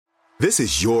This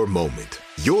is your moment,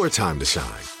 your time to shine,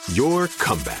 your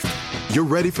comeback. You're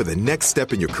ready for the next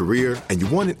step in your career, and you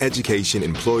want an education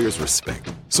employers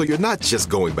respect. So you're not just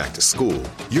going back to school,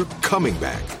 you're coming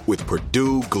back with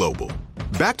Purdue Global.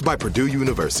 Backed by Purdue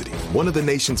University, one of the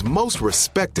nation's most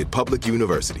respected public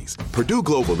universities, Purdue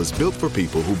Global is built for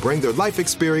people who bring their life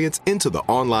experience into the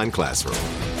online classroom.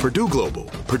 Purdue Global,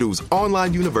 Purdue's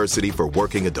online university for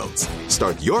working adults.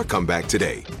 Start your comeback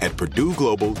today at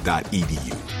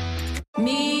purdueglobal.edu.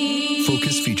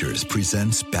 Focus Features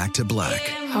presents Back to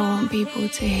Black. I want people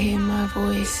to hear my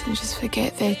voice and just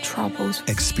forget their troubles.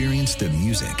 Experience the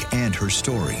music and her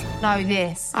story. Know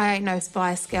this, I ain't no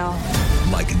Spice Girl.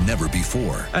 Like never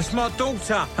before. That's my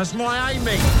daughter. That's my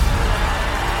Amy.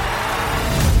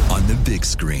 On the big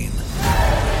screen.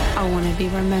 I want to be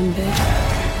remembered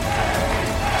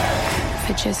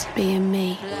for just being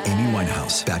me. Amy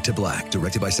Winehouse, Back to Black,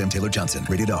 directed by Sam Taylor Johnson.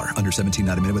 Rated R, under 17,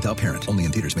 not a minute without parent. Only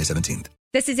in theaters May 17th.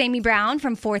 This is Amy Brown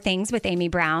from 4 Things with Amy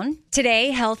Brown. Today,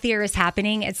 Healthier is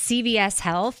happening at CVS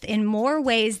Health in more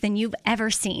ways than you've ever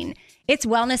seen. It's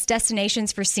wellness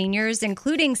destinations for seniors,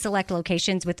 including select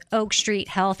locations with Oak Street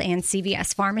Health and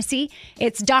CVS Pharmacy.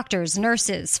 It's doctors,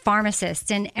 nurses,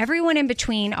 pharmacists, and everyone in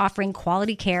between offering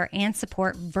quality care and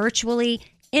support virtually,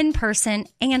 in person,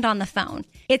 and on the phone.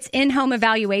 It's in-home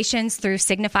evaluations through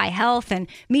Signify Health and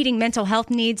meeting mental health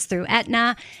needs through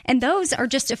Aetna. And those are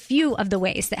just a few of the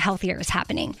ways that Healthier is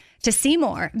happening. To see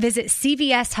more, visit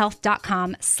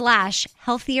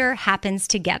cvshealth.com/healthier happens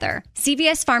together.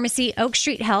 CVS Pharmacy, Oak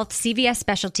Street Health, CVS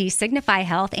Specialty, Signify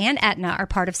Health, and Aetna are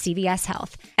part of CVS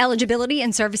Health. Eligibility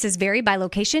and services vary by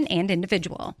location and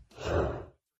individual.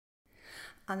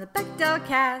 On the Bechdel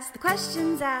cast, the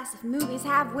questions asked if movies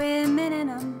have women in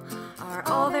them. Are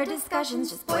all their discussions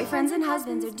just boyfriends and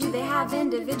husbands, or do they have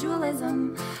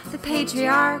individualism? The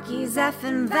patriarchy's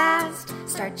effing vast.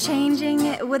 Start changing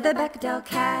it with the Bechdel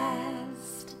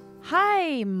cast.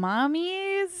 Hi,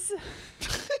 mommies.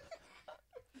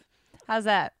 How's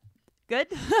that? Good?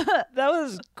 That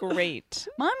was great.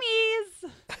 Mommies.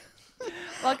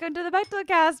 Welcome to the Bechdel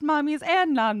cast, mommies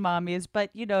and non-mommies.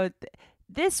 But, you know,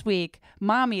 this week,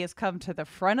 mommy has come to the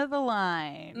front of the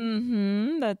line.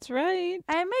 Mm-hmm, that's right.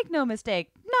 And make no mistake,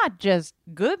 not just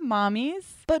good mommies,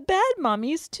 but bad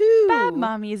mommies too. Bad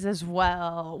mommies as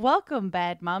well. Welcome,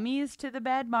 bad mommies, to the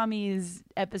Bad Mommies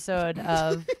episode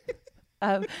of...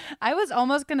 I was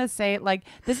almost going to say, like,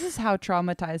 this is how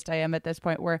traumatized I am at this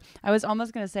point, where I was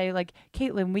almost going to say, like,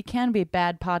 Caitlin, we can be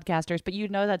bad podcasters, but you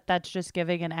know that that's just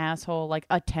giving an asshole, like,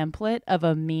 a template of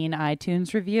a mean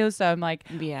iTunes review. So I'm like,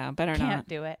 yeah, better can't not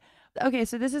do it. Okay,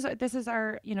 so this is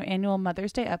our, you know, annual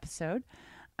Mother's Day episode.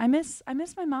 I miss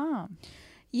my mom.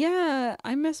 Yeah,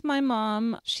 I miss my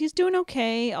mom. She's doing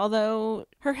okay, although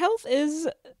her health is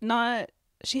not...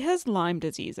 She has Lyme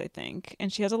disease, I think,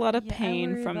 and she has a lot of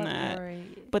pain from that.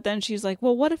 But then she's like,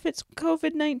 well, what if it's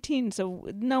COVID-19? So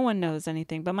no one knows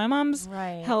anything. But my mom's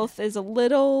health is a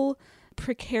little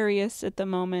precarious at the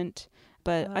moment,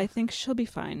 but I think she'll be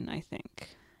fine, I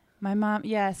think. My mom,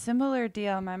 yeah, similar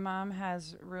deal. My mom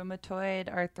has rheumatoid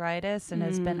arthritis and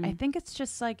has been, I think it's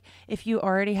just like if you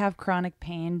already have chronic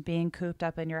pain, being cooped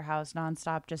up in your house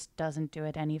nonstop just doesn't do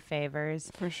it any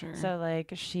favors. For sure. So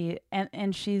like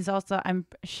and she's also,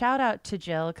 shout out to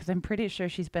Jill, because I'm pretty sure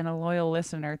she's been a loyal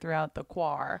listener throughout the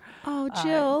quar. Oh,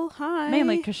 Jill, hi.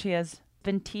 Mainly because she has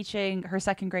been teaching her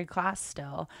second grade class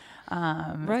still.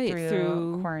 Through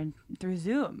Zoom.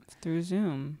 Through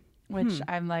Zoom. Which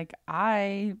I'm like,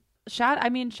 shout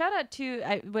out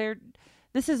to where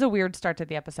this is a weird start to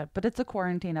the episode, but it's a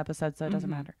quarantine episode, so it doesn't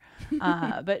matter.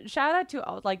 But shout out to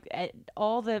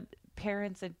all the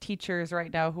parents and teachers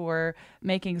right now who are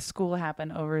making school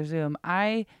happen over Zoom.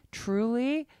 I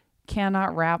truly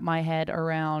cannot wrap my head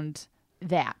around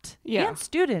that. Yeah. And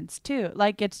students too.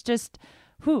 Like, it's just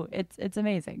it's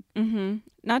amazing. Mm-hmm.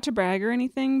 Not to brag or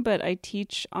anything, but I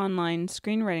teach online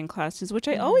screenwriting classes, which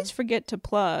I always forget to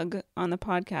plug on the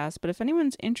podcast. But if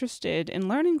anyone's interested in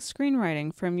learning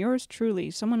screenwriting from yours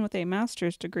truly, someone with a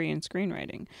master's degree in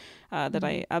screenwriting, that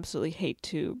I absolutely hate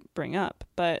to bring up,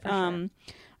 but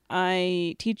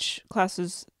I teach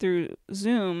classes through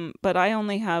Zoom, but I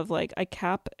only have I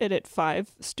cap it at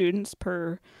 5 students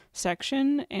per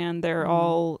section, and they're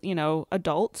all,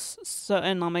 adults. So,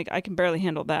 and I'm like, I can barely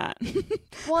handle that.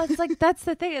 Well, it's like, that's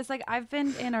the thing. It's like, I've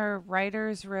been in a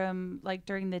writer's room,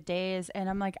 during the days, and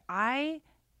I'm like, I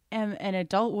am an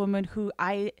adult woman who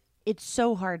it's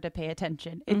so hard to pay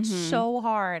attention. It's so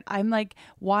hard. I'm like,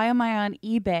 why am I on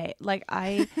eBay?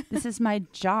 This is my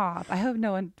job. I have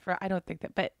no one I don't think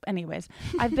that, but anyways,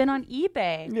 I've been on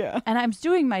eBay and I'm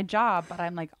doing my job, but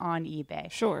I'm on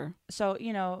eBay. Sure. So,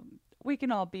 we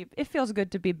can all be, it feels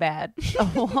good to be bad.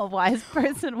 A wise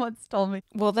person once told me.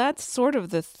 Well, that's sort of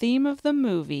the theme of the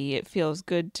movie. It feels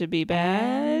good to be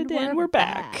bad, and we're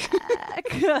back.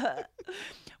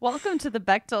 Welcome to the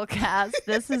Bechdel cast.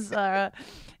 This is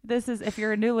if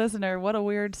you're a new listener, what a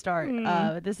weird start.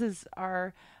 This is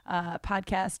our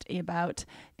podcast about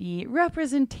the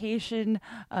representation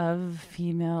of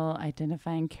female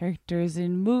identifying characters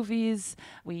in movies.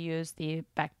 We use the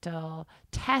Bechdel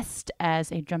test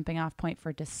as a jumping off point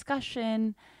for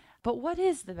discussion. But what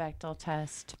is the Bechdel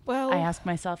test? Well, I ask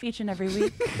myself each and every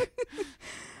week.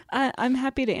 I'm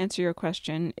happy to answer your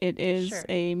question. It is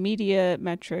a media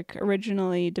metric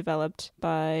originally developed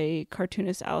by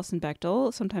cartoonist Alison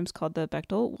Bechdel, sometimes called the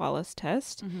Bechdel-Wallace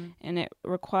test. And it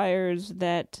requires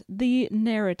that the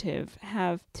narrative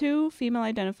have two female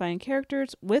identifying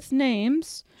characters with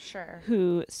names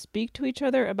who speak to each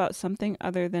other about something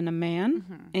other than a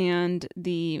man. And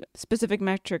the specific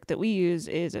metric that we use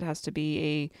is it has to be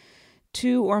a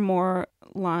 2 or more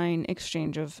line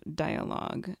exchange of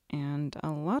dialogue. And a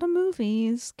lot of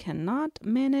movies cannot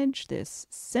manage this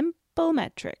simple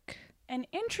metric. And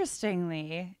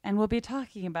interestingly, and we'll be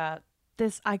talking about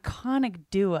this iconic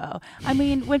duo. I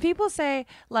mean, when people say,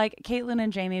 like, Caitlin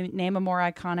and Jamie, name a more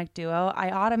iconic duo,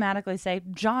 I automatically say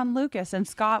John Lucas and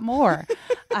Scott Moore.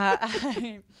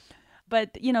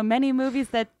 But, you know, many movies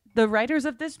that the writers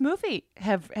of this movie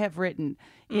have written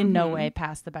in no way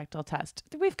past the Bechdel test.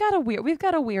 We've got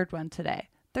a weird one today.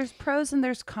 There's pros and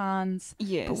there's cons.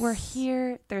 Yes. But we're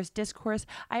here. There's discourse.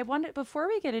 I wanted, before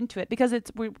we get into it, because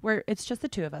it's just the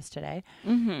two of us today.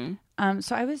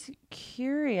 So I was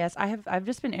curious. I've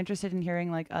just been interested in hearing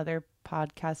like other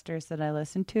podcasters that I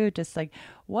listen to. Just like,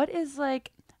 what is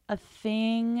like a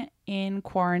thing in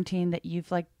quarantine that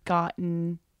you've like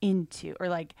gotten into, or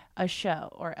like a show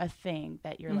or a thing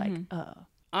that you're like, oh.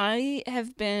 I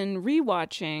have been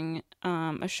rewatching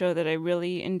a show that I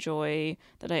really enjoy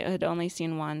that I had only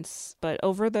seen once, but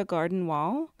Over the Garden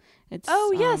Wall. It's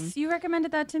yes, you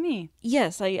recommended that to me.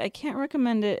 Yes, I can't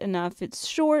recommend it enough. It's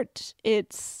short,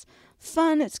 it's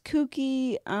fun, it's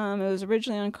kooky. It was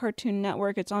originally on Cartoon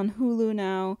Network. It's on Hulu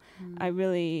now. I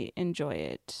really enjoy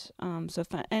it. So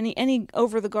fun. Any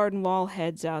Over the Garden Wall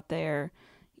heads out there,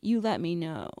 you let me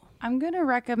know. I'm going to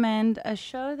recommend a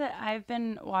show that I've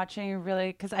been watching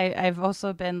really, because I've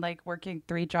also been like working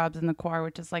 3 jobs in the core,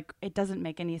 which is like, it doesn't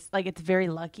make any, like it's very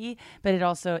lucky, but it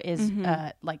also is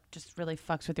like just really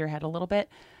fucks with your head a little bit.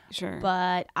 Sure.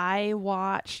 But I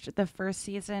watched the first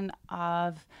season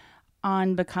of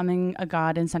On Becoming a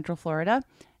God in Central Florida,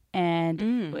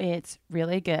 and it's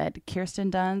really good. Kirsten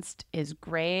Dunst is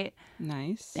great.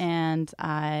 Nice. And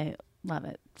I love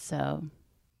it. So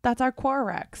that's our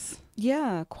Quarrex.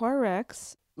 Yeah,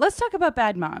 Quarrex. Let's talk about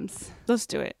Bad Moms. Let's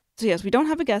do it. So yes, we don't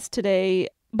have a guest today,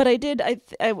 but I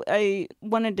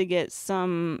wanted to get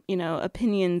some,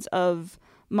 opinions of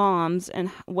moms and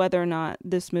whether or not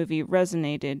this movie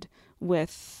resonated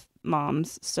with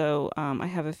moms. So I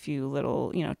have a few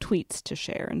little, tweets to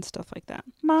share and stuff like that.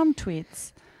 Mom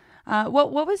tweets.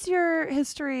 What was your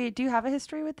history? Do you have a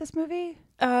history with this movie?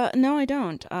 No, I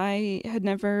don't. I had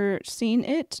never seen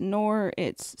it, nor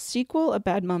its sequel, A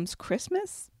Bad Mom's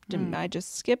Christmas. I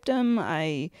just skipped them.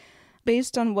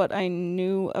 Based on what I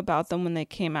knew about them when they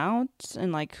came out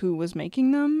and like who was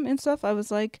making them and stuff, I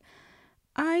was like,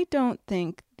 I don't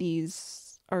think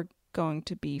these are going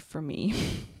to be for me.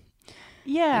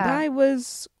 Yeah. And I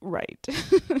was right.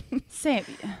 Same.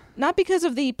 Not because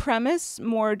of the premise,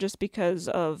 more just because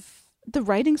of the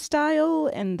writing style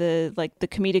and the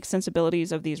comedic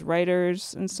sensibilities of these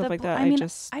writers and stuff like that.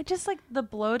 I just like the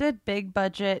bloated big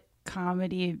budget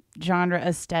comedy genre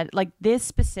aesthetic, like this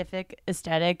specific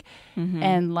aesthetic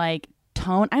and like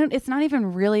tone. It's not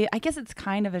even really, I guess it's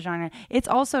kind of a genre. It's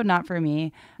also not for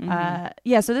me. So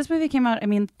this movie came out,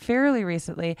 fairly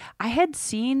recently. I've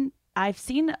seen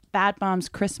Bad Moms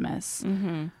Christmas.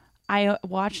 I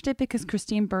watched it because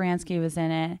Christine Baranski was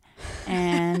in it,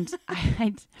 and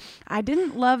I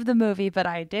didn't love the movie, but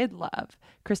I did love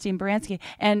Christine Baranski,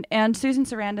 and Susan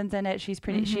Sarandon's in it. She's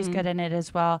she's good in it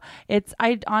as well.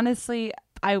 I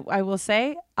will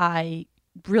say I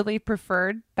really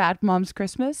preferred Bad Moms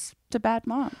Christmas to Bad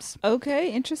Moms.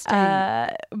 Okay, interesting.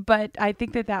 But I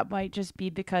think that might just be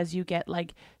because you get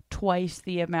like twice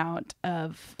the moms.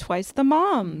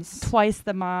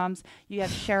 You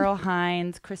have Cheryl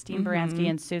Hines, Christine Baranski,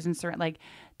 and Susan Sarandon. Like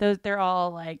those, they're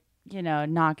all like,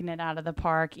 knocking it out of the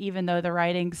park, even though the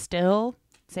writing still,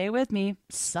 say it with me,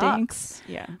 sucks.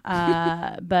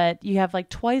 Yeah. But you have like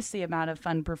twice the amount of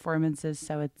fun performances,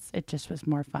 so it just was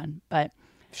more fun. But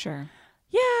sure.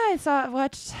 Yeah, I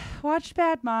watched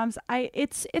Bad Moms.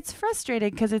 It's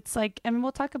frustrating because it's like, I mean,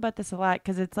 we'll talk about this a lot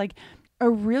because it's like a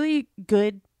really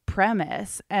good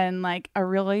premise and like a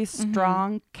really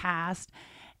strong cast,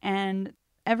 and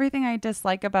everything I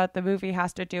dislike about the movie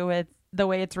has to do with the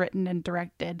way it's written and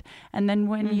directed. And then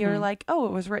when you're like, oh,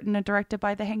 it was written and directed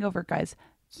by the Hangover guys,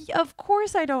 of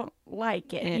course I don't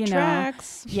like it. It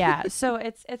tracks. Yeah, so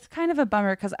it's kind of a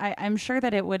bummer because I'm sure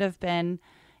that it would have been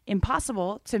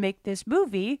impossible to make this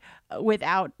movie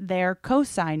without their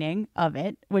co-signing of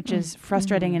it, which is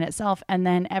frustrating in itself. And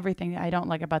then everything I don't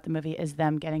like about the movie is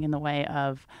them getting in the way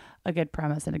of a good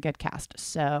premise and a good cast.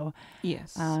 So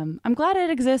yes, I'm glad it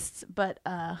exists, but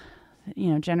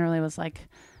generally was like,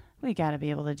 we got to be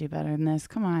able to do better than this.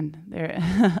 Come on, there.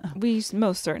 We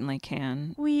most certainly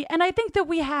can. And I think that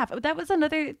we have. That was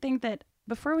another thing that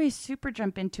before we super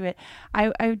jump into it,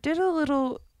 I did a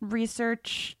little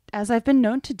research, as I've been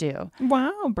known to do.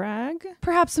 Wow, brag.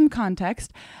 Perhaps some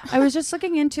context. I was just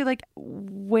looking into like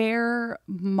where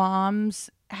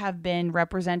moms have been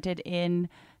represented in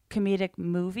comedic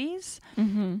movies,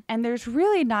 and there's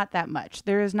really not that much.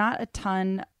 There is not a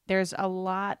ton. There's a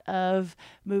lot of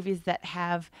movies that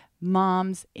have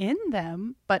moms in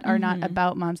them, but are not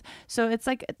about moms. So it's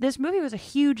like this movie was a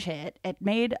huge hit. It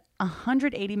made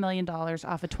 $180 million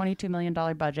off a $22 million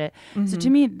budget. So to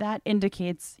me, that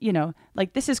indicates,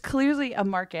 like this is clearly a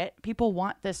market. People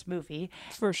want this movie.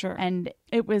 For sure. And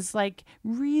it was like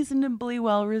reasonably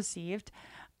well received.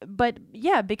 But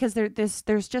yeah, because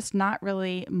there's just not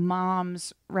really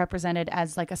moms represented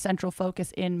as like a central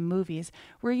focus in movies.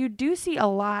 Where you do see a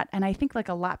lot, and I think like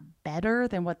a lot better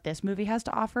than what this movie has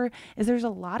to offer, is there's a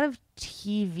lot of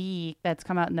TV that's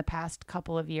come out in the past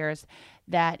couple of years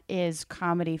that is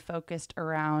comedy focused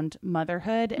around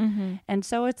motherhood. And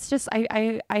so it's just,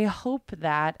 I hope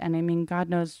that, and I mean, God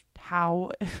knows how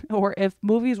or if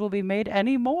movies will be made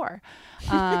anymore.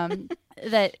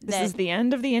 This is the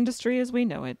end of the industry as we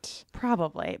know it.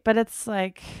 Probably. But it's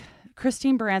like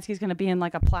Christine Baranski's going to be in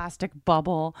like a plastic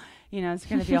bubble. It's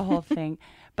going to be a whole thing.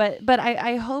 But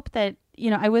I hope that,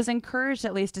 I was encouraged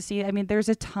at least to see, I mean, there's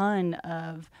a ton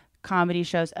of comedy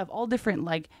shows of all different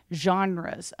like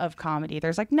genres of comedy.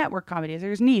 There's like network comedies,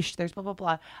 there's niche, there's blah, blah,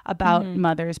 blah about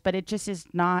mothers, but it just is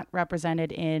not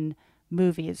represented in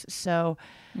movies. So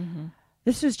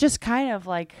this is just kind of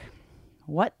like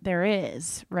what there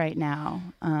is right now.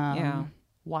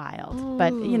 Wild. Ooh.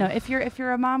 But if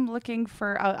you're a mom looking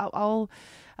for, I'll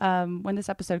when this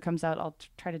episode comes out, I'll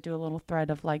try to do a little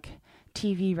thread of like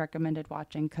TV recommended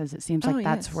watching, because it seems like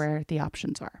that's where the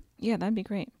options are. Yeah, that'd be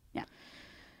great. Yeah.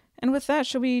 And with that,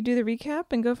 should we do the recap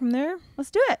and go from there? Let's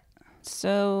do it.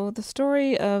 So the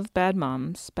story of Bad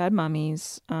Moms, Bad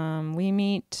Mummies. We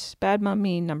meet Bad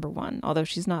Mummy number 1, although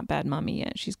she's not Bad Mummy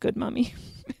yet. She's Good Mummy.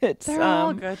 They're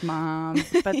all good moms,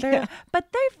 but they're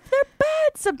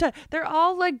bad sometimes. They're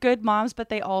all like good moms, but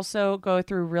they also go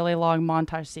through really long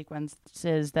montage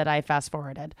sequences that I fast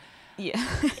forwarded. Yeah,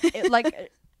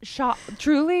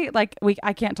 truly, like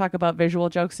I can't talk about visual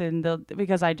jokes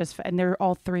because and they're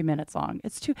all 3 minutes long.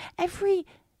 It's too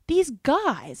these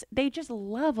guys, they just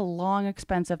love a long,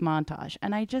 expensive montage,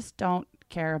 and I just don't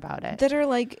care about it. That are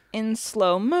like in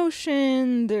slow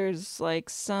motion. There's like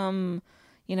some,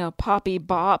 poppy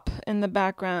bop in the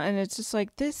background, and it's just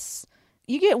like this.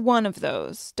 You get one of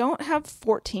those. Don't have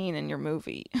 14 in your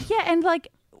movie. Yeah, and like,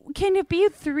 can it be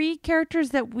 3 characters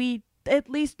that we at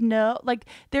least know? Like,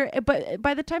 but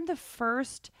by the time the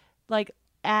first like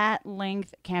at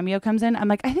length cameo comes in, I'm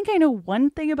like, I think I know one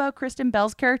thing about Kristen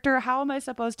Bell's character. How am I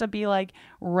supposed to be like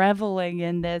reveling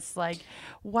in this? Like,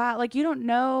 wow, like you don't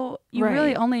know. You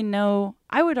really only know.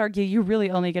 I would argue you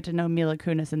really only get to know Mila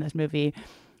Kunis in this movie.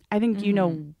 I think you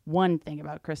know one thing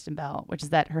about Kristen Bell, which is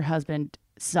that her husband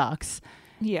sucks.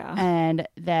 Yeah. And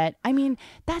that, I mean,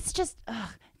 that's just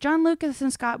John Lucas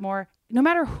and Scott Moore, no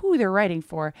matter who they're writing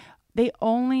for, they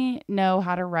only know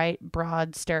how to write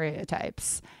broad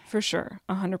stereotypes. For sure.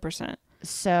 100%.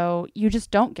 So you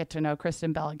just don't get to know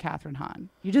Kristen Bell and Catherine Hahn.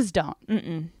 You just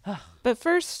don't. But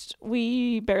first,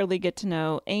 we barely get to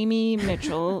know Amy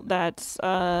Mitchell. That's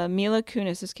Mila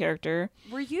Kunis' character.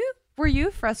 Were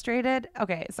you frustrated?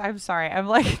 Okay, so I'm sorry. I'm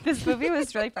like, this movie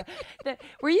was really fun.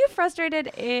 Were you frustrated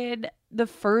in the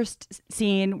first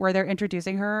scene where they're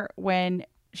introducing her when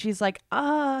she's like,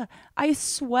 I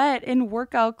sweat in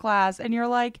workout class, and you're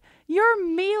like, you're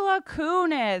Mila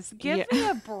Kunis. Give me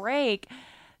a break.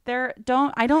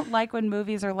 I don't like when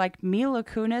movies are like, Mila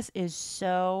Kunis is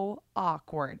so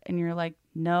awkward, and you're like,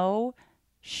 no,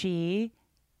 she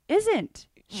isn't.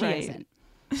 She isn't.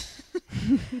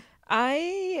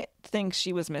 I think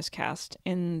she was miscast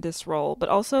in this role, but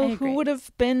also who would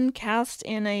have been cast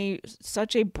in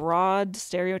such a broad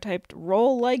stereotyped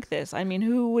role like this? I mean,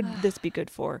 who would this be good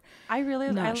for? I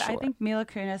think Mila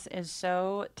Kunis is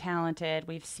so talented.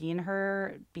 We've seen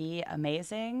her be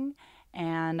amazing,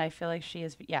 and I feel like she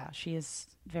is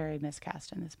very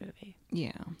miscast in this movie.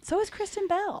 Yeah. So is Kristen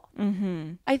Bell.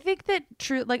 Mm-hmm. I think that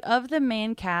of the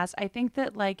main cast, I think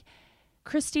that like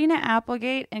Christina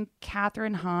Applegate and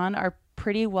Kathryn Hahn are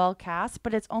pretty well cast,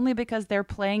 but it's only because they're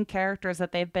playing characters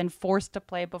that they've been forced to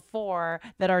play before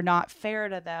that are not fair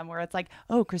to them, where it's like,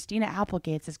 oh, Christina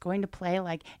Applegate is going to play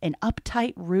like an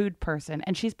uptight, rude person,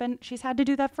 and she's had to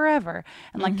do that forever.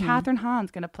 And like Kathryn Hahn's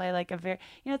going to play like a very,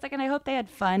 it's like, and I hope they had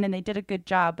fun and they did a good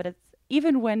job, but it's,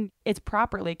 even when it's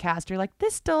properly cast, you're like,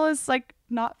 this still is like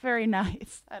not very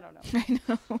nice. I don't know. I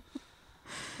know.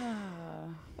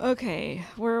 Okay,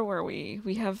 where were we?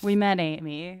 We met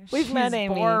Amy. She's met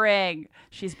Amy. Boring.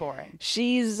 She's boring.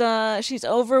 She's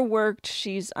overworked.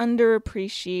 She's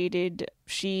underappreciated.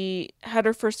 She had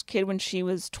her first kid when she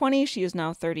was 20. She is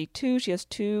now 32. She has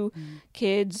two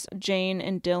kids, Jane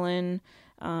and Dylan.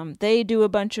 They do a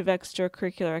bunch of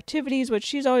extracurricular activities, which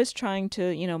she's always trying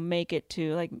to, make it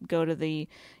to, like, go to the,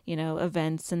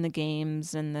 events and the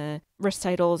games and the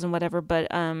recitals and whatever.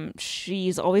 But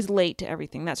she's always late to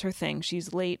everything. That's her thing.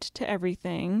 She's late to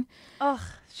everything. Ugh,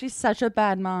 she's such a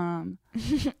bad mom.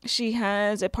 She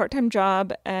has a part-time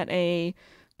job at a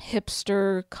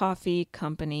hipster coffee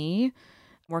company,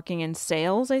 working in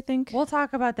sales, I think. We'll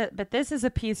talk about that. But this is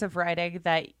a piece of writing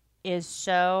that is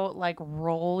so like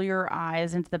roll your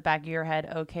eyes into the back of your head,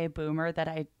 okay, boomer,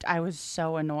 that I was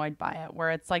so annoyed by it, where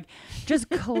it's like just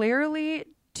clearly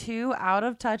two out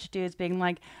of touch dudes being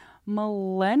like,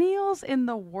 millennials in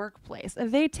the workplace,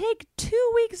 they take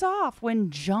 2 weeks off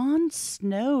when Jon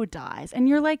Snow dies, and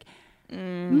you're like,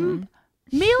 Mila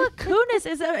Kunis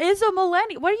is a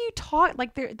millennial. What are you talking?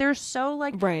 Like they're so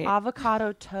like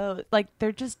avocado toast, like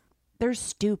they're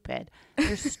stupid.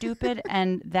 They're stupid,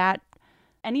 and that.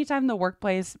 Anytime the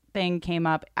workplace thing came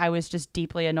up, I was just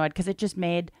deeply annoyed because it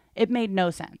made no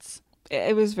sense.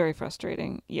 It was very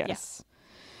frustrating. Yes. Yeah.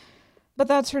 But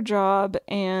that's her job,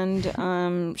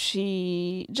 and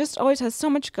she just always has so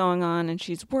much going on, and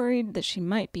she's worried that she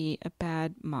might be a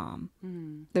bad mom.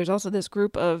 There's also this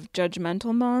group of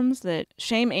judgmental moms that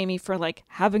shame Amy for like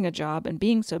having a job and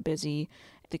being so busy.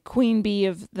 The queen bee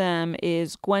of them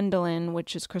is Gwendolyn,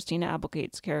 which is Christina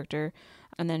Applegate's character.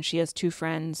 And then she has two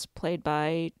friends played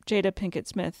by Jada Pinkett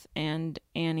Smith and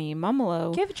Annie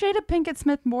Mumolo. Give Jada Pinkett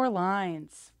Smith more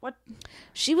lines. What?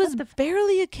 She was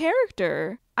barely a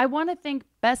character. I want to think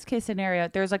best case scenario,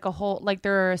 there's like a whole, like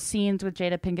there are scenes with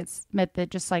Jada Pinkett Smith that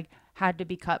just like had to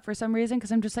be cut for some reason.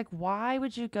 Cause I'm just like, why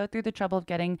would you go through the trouble of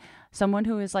getting someone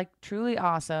who is like truly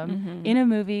awesome in a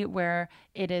movie where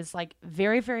it is like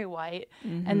very, very white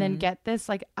and then get this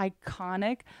like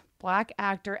iconic Black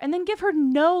actor and then give her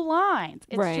no lines.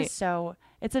 It's just so,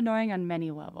 it's annoying on many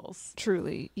levels.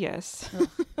 Truly, yes.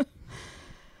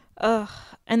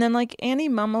 And then like Annie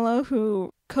Mumolo,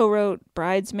 who co-wrote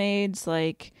Bridesmaids,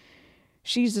 like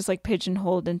she's just like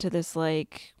pigeonholed into this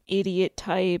like idiot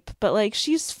type, but like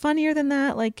she's funnier than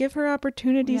that. Like give her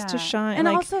opportunities to shine. And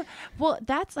like, also, well,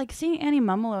 that's like seeing Annie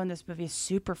Mumolo in this movie is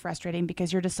super frustrating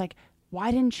because you're just like, why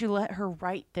didn't you let her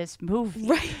write this movie?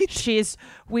 Right. She is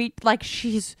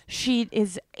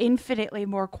infinitely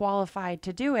more qualified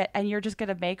to do it. And you're just going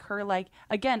to make her like,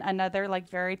 again, another like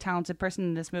very talented person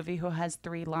in this movie who has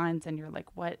 3 lines. And you're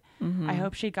like, what? I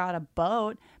hope she got a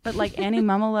boat. But like Annie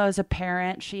Mumolo is a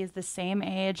parent. She is the same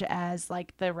age as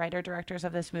like the writer directors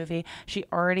of this movie. She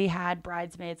already had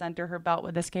Bridesmaids under her belt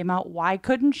when this came out. Why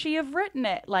couldn't she have written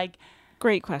it? Like,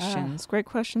 great questions. Great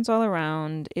questions all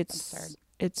around.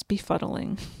 It's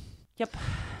befuddling. Yep.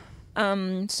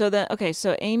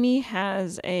 So Amy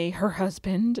has her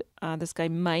husband, this guy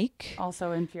Mike.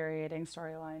 Also infuriating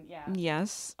storyline. Yeah.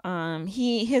 Yes.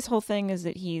 His whole thing is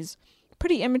that he's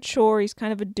pretty immature. He's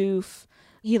kind of a doof.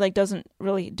 He like doesn't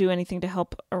really do anything to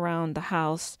help around the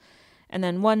house. And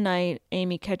then one night,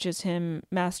 Amy catches him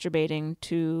masturbating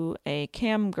to a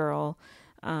cam girl,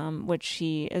 which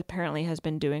he apparently has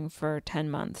been doing for 10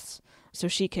 months. So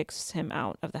she kicks him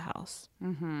out of the house.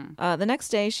 The next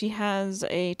day, she has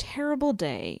a terrible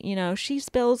day. She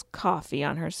spills coffee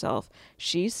on herself.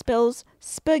 She spills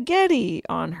spaghetti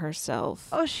on herself.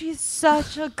 Oh, she's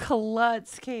such a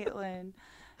klutz, Caitlin.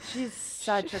 She's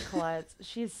such a klutz.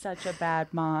 She's such a bad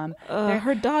mom.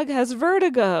 Her dog has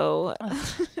vertigo.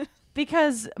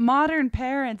 Because modern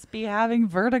parents be having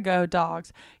vertigo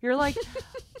dogs. You're like...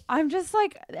 I'm just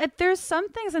like, there's some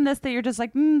things in this that you're just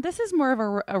like, this is more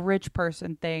of a rich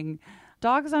person thing.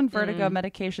 Dogs on vertigo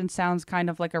medication sounds kind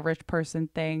of like a rich person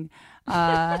thing.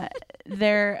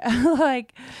 They're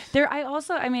like,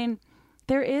 I mean,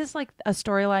 there is like a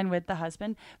storyline with the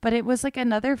husband, but it was like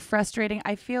another frustrating.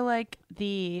 I feel like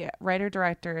the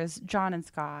writer-directors, John and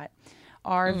Scott,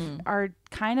 are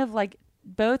kind of like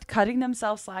both cutting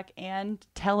themselves slack and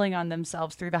telling on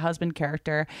themselves through the husband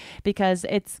character, because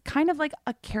it's kind of like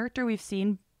a character we've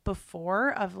seen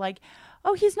before of like,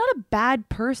 oh, he's not a bad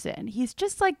person. He's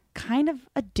just like kind of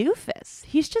a doofus.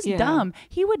 He's just dumb.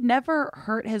 He would never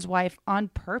hurt his wife on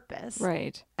purpose.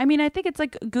 Right. I mean, I think it's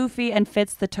like goofy and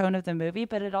fits the tone of the movie,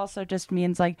 but it also just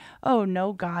means like, oh,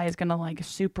 no guy is going to like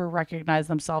super recognize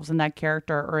themselves in that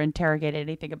character or interrogate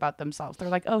anything about themselves. They're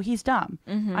like, oh, he's dumb.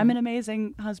 I'm an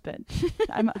amazing husband.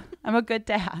 I'm a good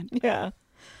dad. Yeah.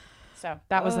 So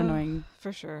that was annoying.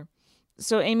 For sure.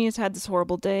 So Amy has had this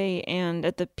horrible day, and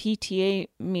at the PTA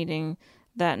meeting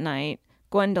that night,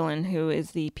 Gwendolyn, who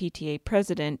is the PTA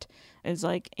president, is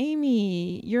like,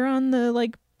 Amy, you're on the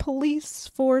like police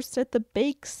force at the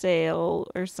bake sale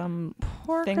or some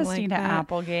Poor thing Christina like that.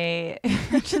 Applegate.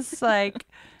 Just like,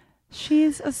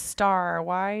 she's a star.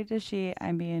 Why does she,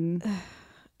 I mean,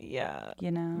 Yeah.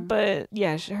 you know. But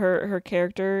yeah, her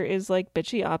character is like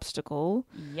bitchy obstacle.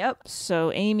 Yep.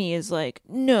 So Amy is like,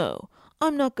 no,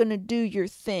 I'm not going to do your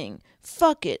thing.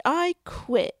 Fuck it. I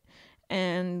quit.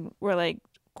 And we're like,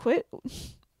 quit?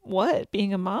 What?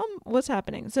 Being a mom? What's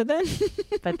happening? So then.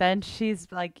 But then she's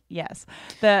like, yes.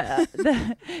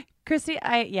 The Chrissy,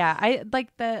 I like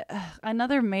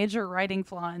another major writing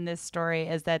flaw in this story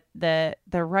is that the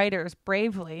writers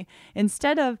bravely,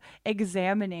 instead of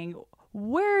examining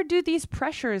where do these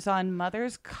pressures on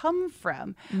mothers come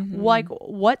from, like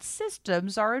what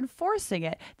systems are enforcing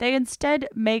it, they instead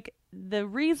make the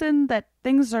reason that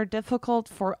things are difficult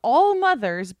for all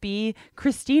mothers be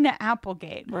Christina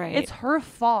Applegate. Right. It's her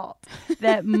fault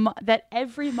that that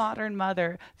every modern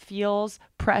mother feels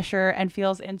pressure and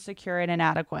feels insecure and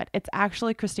inadequate. It's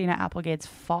actually Christina Applegate's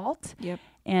fault. Yep.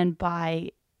 And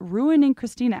by ruining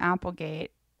Christina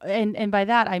Applegate, and by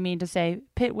that I mean to say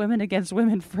pit women against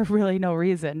women for really no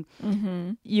reason,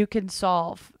 you can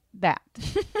solve that.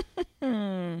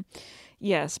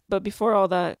 Yes, but before all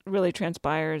that really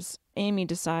transpires, Amy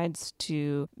decides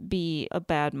to be a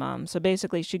bad mom. So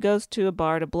basically, she goes to a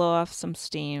bar to blow off some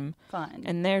steam. Fun.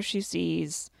 And there she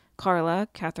sees Carla,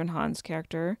 Catherine Hahn's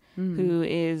character, who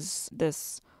is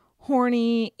this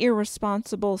horny,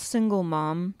 irresponsible single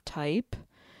mom type.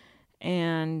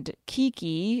 And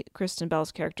Kiki, Kristen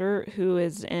Bell's character, who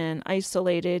is an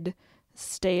isolated,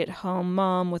 stay-at-home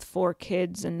mom with 4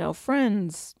 kids and no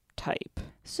friends type.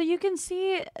 So you can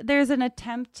see there's an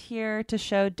attempt here to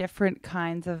show different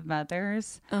kinds of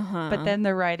mothers, but then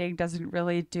the writing doesn't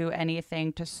really do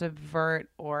anything to subvert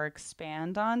or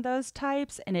expand on those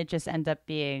types, and it just ends up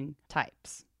being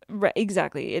types. Right,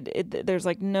 exactly. There's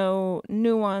like no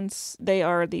nuance. They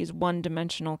are these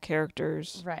one-dimensional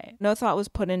characters. Right. No thought was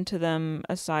put into them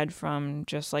aside from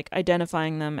just like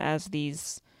identifying them as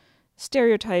these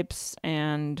stereotypes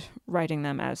and writing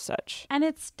them as such. And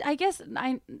it's, I guess,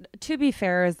 to be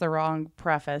fair is the wrong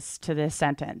preface to this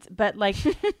sentence, but like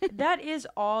that is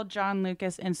all John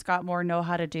Lucas and Scott Moore know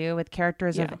how to do with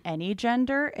characters of any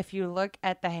gender. If you look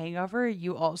at The Hangover,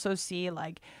 you also see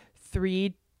like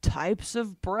 3 types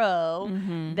of bro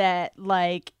that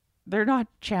like they're not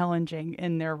challenging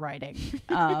in their writing,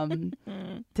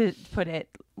 to put it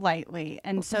lightly.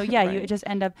 And so, yeah, you just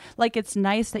end up like, it's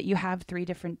nice that you have 3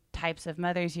 different types of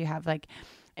mothers. You have like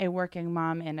a working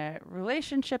mom in a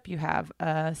relationship. You have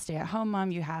a stay-at-home mom.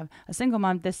 You have a single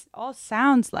mom. This all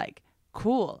sounds like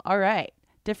cool. All right.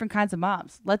 Different kinds of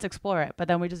moms. Let's explore it. But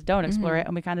then we just don't explore it.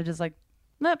 And we kind of just like,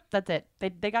 nope, that's it.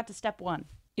 They got to step 1.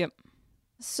 Yep.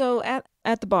 So at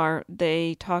the bar,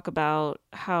 they talk about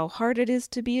how hard it is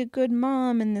to be a good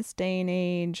mom in this day and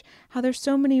age, how there's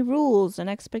so many rules and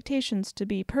expectations to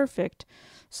be perfect.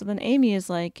 So then Amy is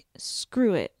like,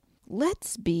 screw it.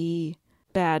 Let's be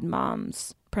bad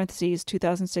moms. Parentheses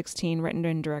 2016, written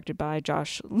and directed by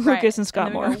Josh Lucas and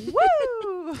Scott Moore.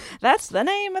 Woo! That's the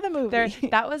name of the movie.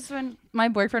 That was when my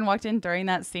boyfriend walked in during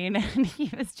that scene, and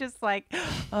he was just like,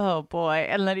 oh boy.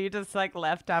 And then he just like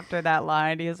left after that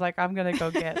line. He was like, I'm going to go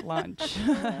get lunch.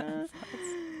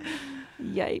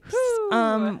 Yikes.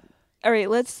 All right,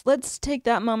 let's take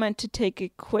that moment to take a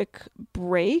quick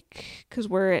break because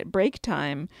we're at break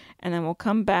time, and then we'll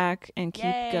come back and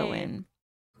keep going.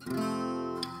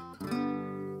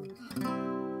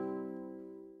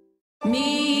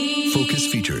 Focus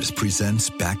Features presents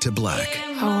Back to Black.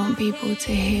 I want people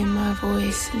to hear my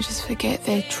voice and just forget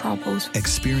their troubles.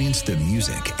 Experience the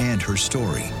music and her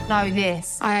story Know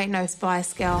this, I ain't no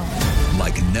Spice Girl.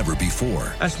 like never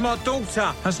before That's my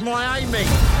daughter. That's my Amy.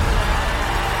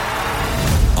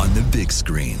 on the big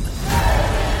screen.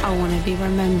 I want to be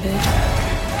remembered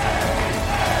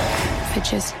for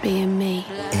just being me.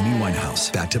 Amy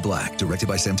Winehouse, Back to Black, directed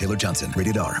by Sam Taylor Johnson.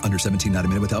 Rated R, under 17, not a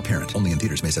minute without parent. Only in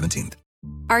theaters May 17th.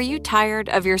 Are you tired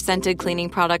of your scented cleaning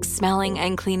products smelling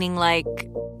and cleaning like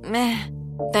meh?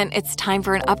 Then it's time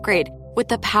for an upgrade with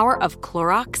the power of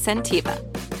Clorox Scentiva.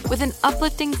 With an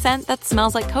uplifting scent that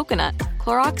smells like coconut,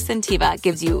 Clorox Scentiva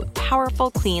gives you powerful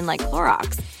clean like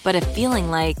Clorox, but a feeling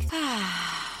like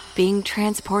being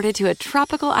transported to a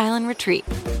tropical island retreat.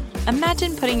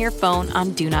 Imagine putting your phone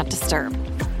on Do Not Disturb,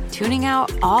 tuning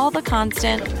out all the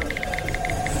constant,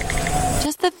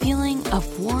 just the feeling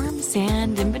of warm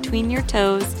sand in between your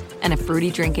toes and a fruity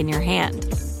drink in your hand.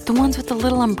 The ones with the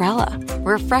little umbrella.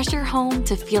 Refresh your home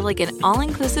to feel like an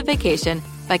all-inclusive vacation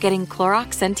by getting Clorox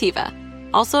Scentiva.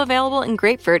 Also available in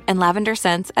grapefruit and lavender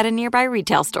scents at a nearby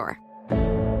retail store.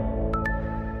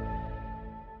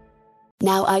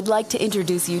 Now I'd like to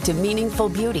introduce you to Meaningful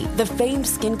Beauty, the famed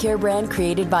skincare brand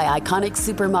created by iconic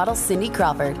supermodel Cindy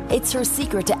Crawford. It's her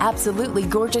secret to absolutely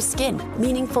gorgeous skin.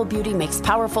 Meaningful Beauty makes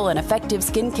powerful and effective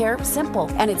skincare simple,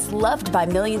 and it's loved by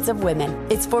millions of women.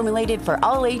 It's formulated for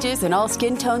all ages and all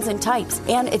skin tones and types,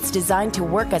 and it's designed to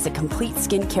work as a complete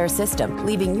skincare system,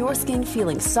 leaving your skin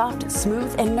feeling soft,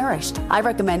 smooth, and nourished. I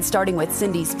recommend starting with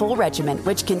Cindy's full regimen,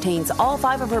 which contains all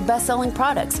 5 of her best-selling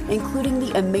products, including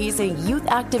the amazing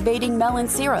youth-activating Melon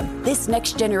Serum. This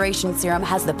next-generation serum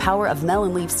has the power of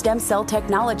melon leaf stem cell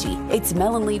technology. It's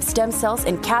melon leaf stem cells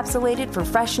encapsulated for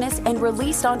freshness and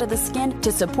released onto the skin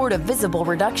to support a visible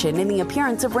reduction in the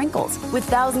appearance of wrinkles. With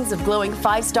thousands of glowing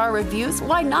 5-star reviews,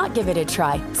 why not give it a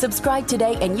try? Subscribe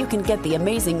today and you can get the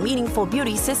amazing Meaningful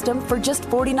Beauty system for just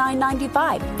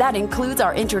 $49.95. That includes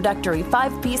our introductory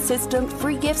 5-piece system,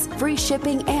 free gifts, free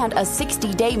shipping, and a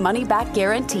 60-day money-back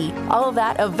guarantee. All of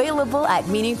that available at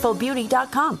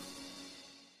meaningfulbeauty.com.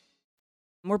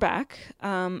 We're back.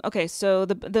 Okay, so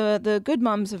the good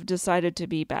moms have decided to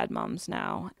be bad moms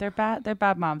now. They're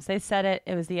bad moms. They said it.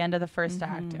 It was the end of the first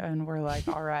act, and we're like,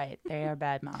 all right, they are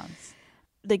bad moms.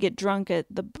 They get drunk at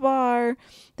the bar,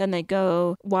 then they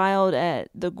go wild at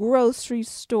the grocery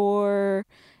store.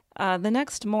 The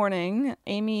next morning,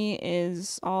 Amy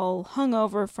is all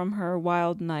hungover from her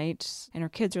wild night, and her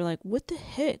kids are like, what the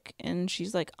heck? And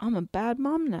she's like, I'm a bad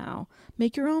mom now.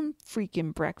 Make your own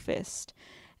freaking breakfast.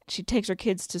 She takes her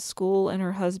kids to school in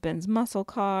her husband's muscle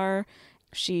car.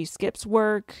 She skips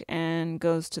work and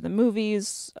goes to the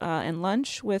movies and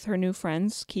lunch with her new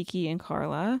friends, Kiki and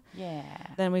Carla. Yeah.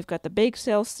 Then we've got the bake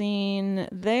sale scene.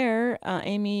 There,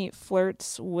 Amy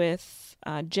flirts with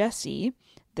Jesse,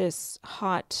 this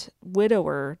hot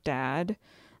widower dad.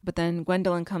 But then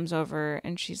Gwendolyn comes over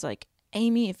and she's like,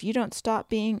 Amy, if you don't stop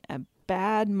being a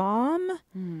bad mom,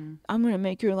 I'm going to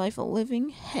make your life a living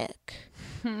heck.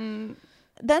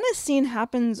 Then a scene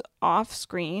happens off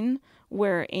screen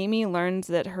where Amy learns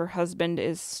that her husband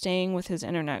is staying with his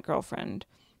internet girlfriend.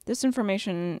 This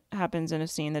information happens in a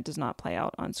scene that does not play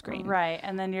out on screen. Right.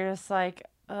 And then you're just like,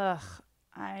 ugh.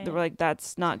 They were like,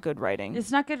 that's not good writing. It's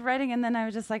not good writing. And then I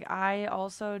was just like, I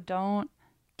also don't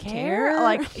care.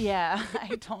 Like, yeah,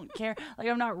 I don't care. Like,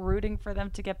 I'm not rooting for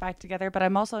them to get back together, but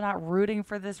I'm also not rooting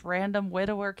for this random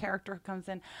widower character who comes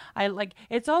in.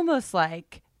 It's almost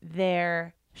like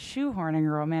they're shoehorning a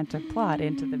romantic plot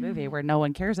into the movie where no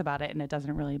one cares about it and it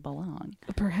doesn't really belong.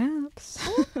 Perhaps.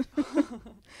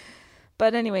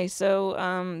 But anyway,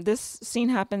 so this scene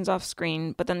happens off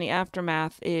screen, but then the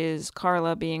aftermath is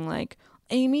Carla being like,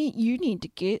 Amy, you need to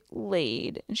get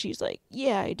laid. And she's like,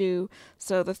 yeah, I do.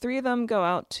 So the 3 of them go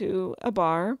out to a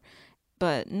bar,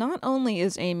 but not only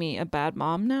is Amy a bad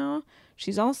mom now,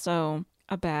 she's also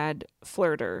a bad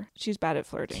flirter. She's bad at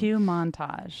flirting. Cue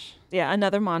montage. Yeah,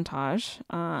 another montage.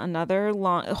 Another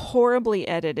long, horribly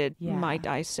edited, might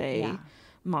I say,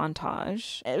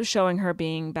 montage showing her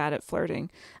being bad at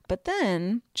flirting. But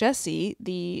then Jesse,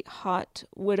 the hot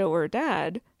widower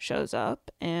dad, shows up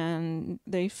and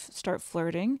they start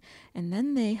flirting, and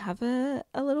then they have a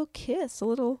little kiss,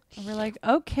 we're like,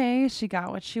 okay, she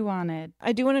got what she wanted.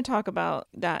 I do want to talk about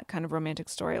that kind of romantic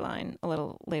storyline a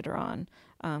little later on,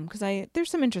 because there's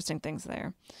some interesting things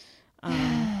there.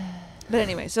 But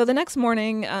anyway, so the next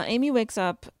morning, Amy wakes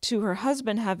up to her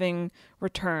husband having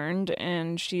returned,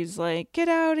 and she's like, get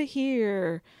out of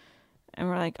here. And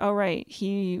we're like, oh, right,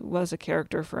 he was a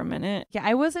character for a minute. Yeah,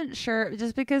 I wasn't sure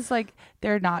just because like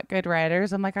they're not good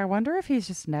writers. I'm like, I wonder if he's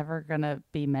just never going to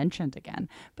be mentioned again.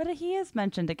 But he is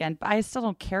mentioned again, but I still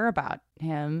don't care about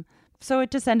him. So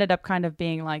it just ended up kind of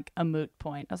being like a moot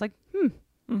point. I was like,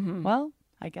 well,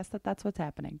 I guess that's what's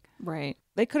happening. Right.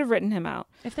 They could have written him out.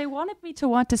 If they wanted me to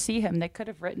want to see him, they could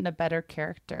have written a better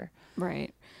character.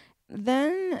 Right.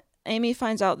 Then Amy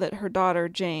finds out that her daughter,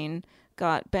 Jane,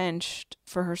 got benched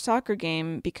for her soccer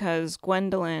game because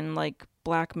Gwendolyn like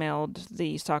blackmailed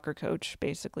the soccer coach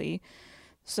basically.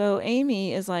 So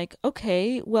Amy is like,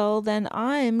 okay, well then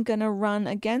I'm gonna run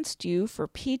against you for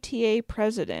PTA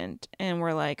president. And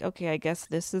we're like, okay, I guess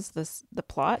this is the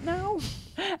plot now.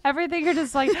 Everything are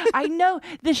just like, I know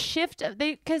the shift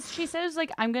because she says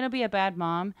like, I'm gonna be a bad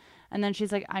mom, and then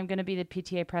she's like, I'm gonna be the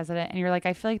PTA president, and you're like,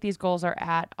 I feel like these goals are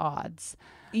at odds.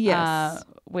 Yes.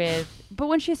 But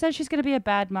when she says she's going to be a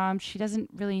bad mom, she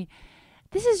doesn't really,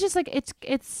 this is just like,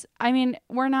 it's, I mean,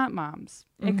 we're not moms.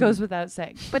 It goes without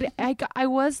saying. But I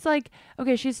was like,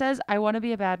 okay, she says, I want to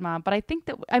be a bad mom. But I think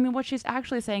that, I mean, what she's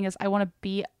actually saying is, I want to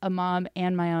be a mom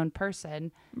and my own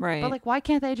person. Right. But like, why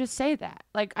can't they just say that?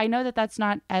 Like, I know that that's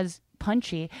not as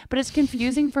punchy, but it's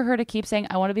confusing for her to keep saying,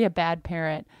 I want to be a bad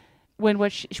parent. When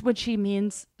what she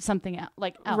means something else,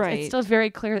 like else. Right. It's still very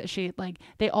clear that she like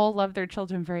they all love their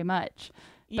children very much,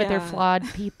 but they're flawed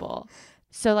people.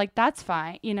 So like that's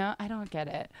fine, you know. I don't get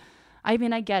it. I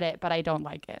mean, I get it, but I don't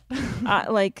like it.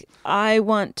 I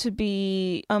want to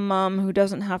be a mom who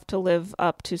doesn't have to live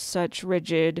up to such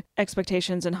rigid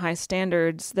expectations and high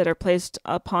standards that are placed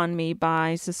upon me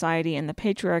by society and the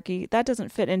patriarchy. That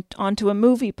doesn't fit onto a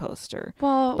movie poster.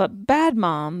 Well, but bad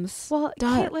moms. Well,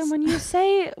 does. Caitlin,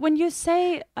 when you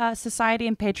say society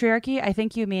and patriarchy, I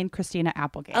think you mean Christina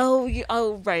Applegate.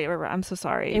 Oh, right. I'm so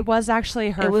sorry. It was actually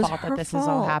her fault that this is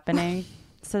all happening.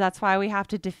 So that's why we have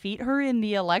to defeat her in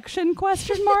the election, ?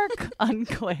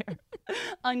 Unclear.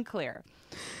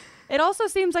 It also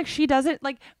seems like she doesn't,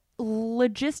 like,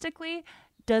 logistically,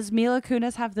 does Mila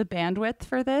Kunis have the bandwidth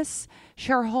for this?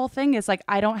 Her whole thing is like,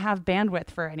 I don't have bandwidth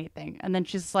for anything. And then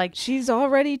she's like, she's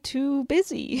already too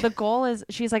busy. The goal is,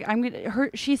 she's like,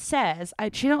 she says,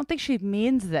 she don't think she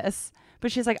means this,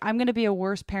 but she's like, I'm going to be a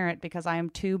worse parent because I am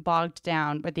too bogged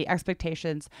down with the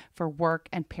expectations for work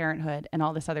and parenthood and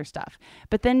all this other stuff.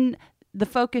 But then the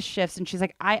focus shifts and she's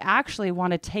like, I actually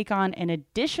want to take on an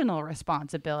additional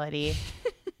responsibility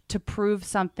to prove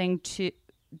something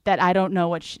that I don't know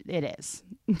what it is.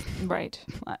 Right.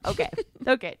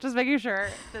 Okay. Just making sure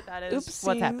that is Oopsies.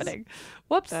 what's happening.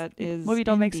 Whoops. That is movie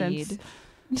don't indeed.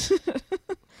 make sense.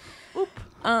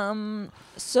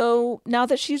 So now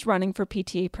that she's running for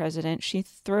PTA president, she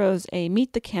throws a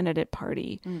meet the candidate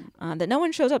party that no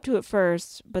one shows up to at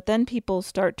first, but then people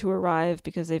start to arrive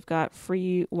because they've got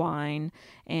free wine,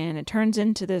 and it turns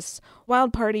into this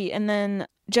wild party. And then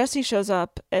Jesse shows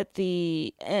up at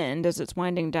the end as it's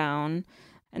winding down,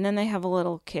 and then they have a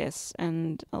little kiss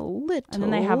and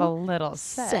then they have a little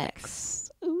sex.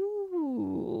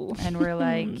 Ooh. And we're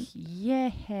like,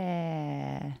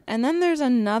 yeah. And then there's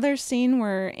another scene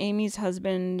where Amy's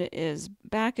husband is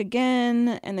back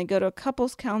again, and they go to a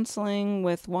couples counseling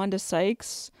with Wanda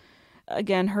Sykes.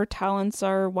 Again, her talents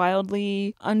are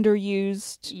wildly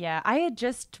underused. Yeah, I had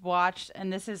just watched,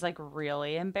 and this is like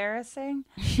really embarrassing.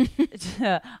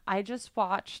 I just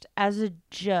watched as a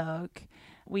joke.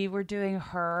 We were doing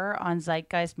Her on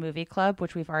Zeitgeist Movie Club,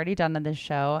 which we've already done on this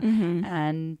show.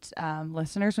 And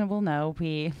listeners will know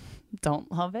we don't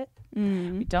love it.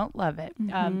 We don't love it.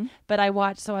 But I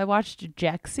watched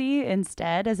Jexy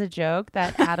instead as a joke,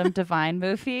 that Adam Devine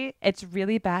movie. It's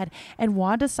really bad. And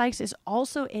Wanda Sykes is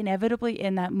also inevitably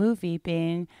in that movie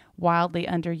being wildly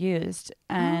underused.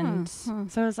 And so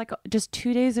it was like just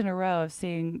 2 days in a row of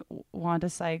seeing Wanda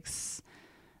Sykes'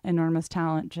 enormous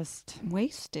talent just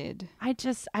wasted. I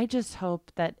just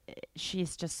hope that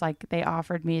she's just like, they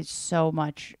offered me so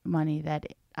much money that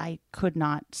I could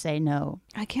not say no.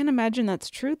 I can't imagine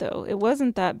that's true though. It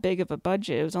wasn't that big of a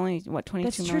budget. It was only what,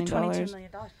 $22 million. $22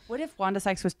 million. What if Wanda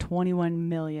Sykes was 21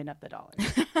 million of the dollars?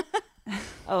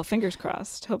 Oh, fingers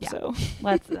crossed. Hope so.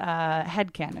 Let's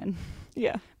headcanon.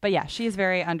 Yeah. But yeah, she's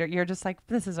very you're just like,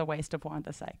 this is a waste of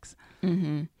Wanda Sykes.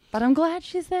 But I'm glad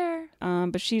she's there.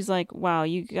 But she's like, wow,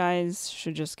 you guys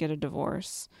should just get a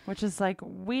divorce. Which is like,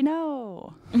 we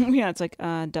know. Yeah, it's like,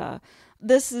 duh.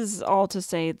 This is all to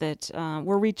say that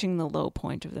we're reaching the low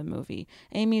point of the movie.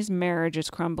 Amy's marriage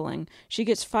is crumbling. She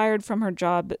gets fired from her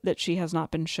job that she has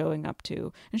not been showing up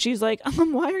to. And she's like,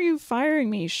 why are you firing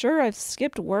me? Sure, I've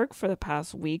skipped work for the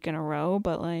past week in a row,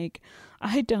 but like,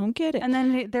 I don't get it. And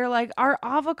then they're like, our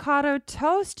avocado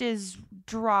toast is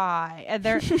dry. And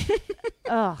they're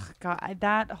Oh God,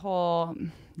 that whole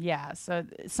So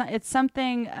it's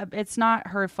something. It's not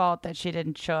her fault that she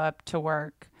didn't show up to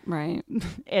work. Right.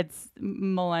 It's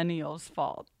millennials'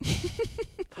 fault.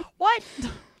 What?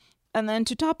 And then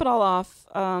to top it all off,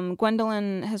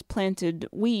 Gwendolyn has planted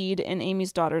weed in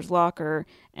Amy's daughter's locker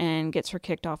and gets her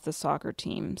kicked off the soccer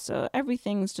team. So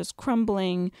everything's just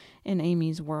crumbling in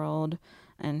Amy's world.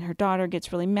 And her daughter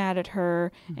gets really mad at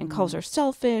her and calls her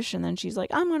selfish. And then she's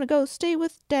like, I'm going to go stay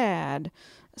with Dad.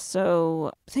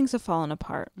 So things have fallen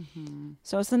apart.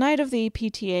 So it's the night of the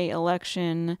PTA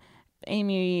election.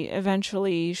 Amy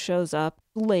eventually shows up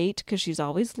late because she's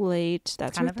always late.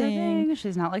 That's kind her of her thing. thing.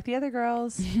 She's not like the other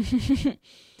girls.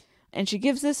 And she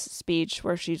gives this speech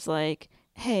where she's like,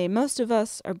 hey, most of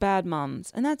us are bad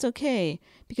moms, and that's okay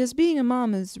because being a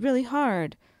mom is really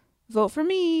hard. Vote for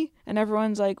me. And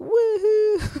everyone's like,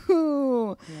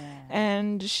 woohoo. Yeah.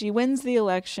 And she wins the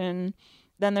election.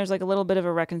 Then there's like a little bit of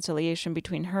a reconciliation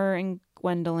between her and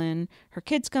Gwendolyn. Her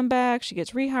kids come back. She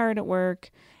gets rehired at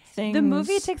work. The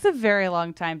movie takes a very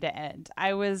long time to end.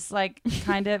 I was like,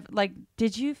 kind of like,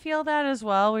 did you feel that as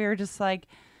well? We were just like,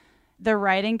 the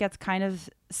writing gets kind of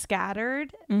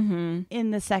scattered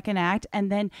in the second act,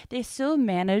 and then they still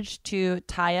managed to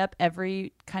tie up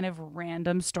every kind of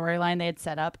random storyline they had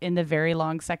set up in the very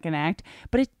long second act.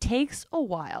 But it takes a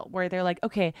while where they're like,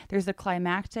 okay, there's the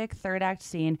climactic third act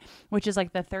scene, which is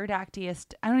like the third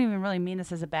actiest. I don't even really mean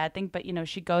this as a bad thing, but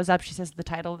she goes up, she says the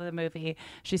title of the movie,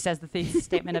 she says the thesis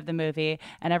statement of the movie,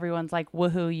 and everyone's like,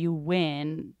 woohoo, you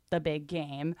win the big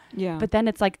game. Yeah. But then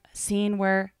it's like scene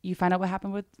where you find out what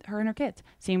happened with her and her kids,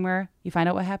 scene where you find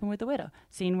out what happened with the widow,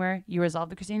 scene where you resolve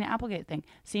the Christina Applegate thing,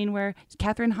 scene where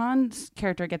Catherine Hahn's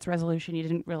character gets resolution you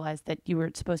didn't realize that you were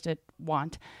supposed to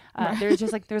want.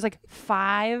 There's like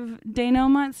 5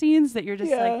 denouement scenes that you're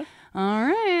just like, all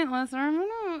right, let's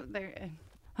there.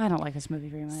 I don't like this movie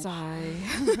very much. Sigh.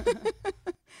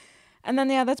 And then,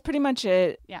 that's pretty much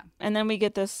it. Yeah. And then we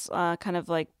get this kind of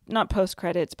like, not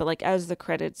post-credits, but like as the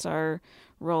credits are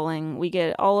rolling, we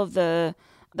get all of the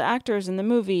actors in the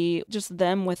movie, just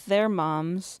them with their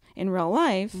moms in real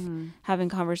life, having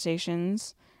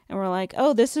conversations. And we're like,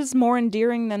 oh, this is more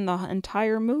endearing than the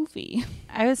entire movie.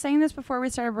 I was saying this before we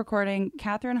started recording.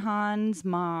 Catherine Hahn's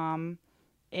mom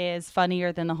is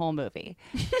funnier than the whole movie.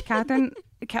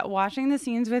 Watching the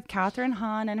scenes with Catherine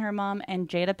Hahn and her mom and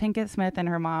Jada Pinkett Smith and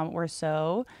her mom were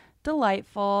so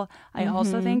delightful. I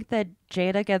also think that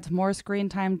Jada gets more screen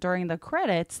time during the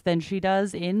credits than she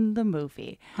does in the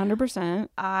movie. 100%.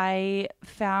 I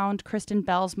found Kristen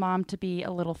Bell's mom to be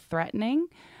a little threatening.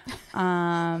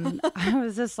 I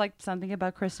was just like, something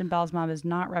about Kristen Bell's mom is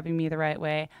not rubbing me the right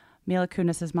way. Mila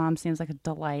Kunis's mom seems like a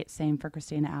delight. Same for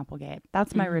Christina Applegate.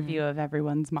 That's my review of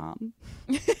everyone's mom.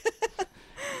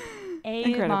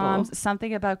 Incredible. Moms,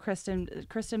 something about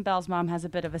Kristen Bell's mom has a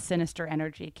bit of a sinister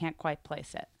energy. Can't quite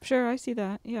place it. Sure, I see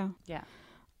that. Yeah. Yeah.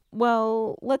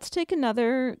 Well, let's take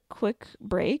another quick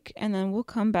break, and then we'll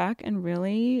come back and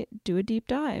really do a deep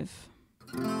dive.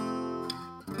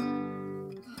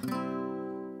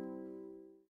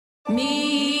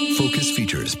 Focus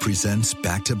Features presents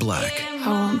Back to Black. I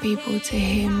want people to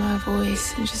hear my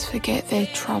voice and just forget their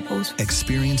troubles.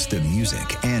 Experience the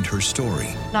music and her story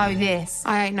Know this,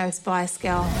 I ain't no Spice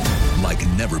Girl. like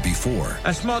never before.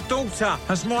 That's my daughter.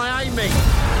 That's my Amy.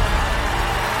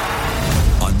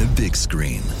 On the big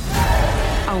screen.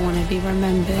 I want to be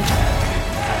remembered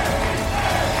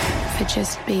for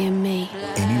just being me.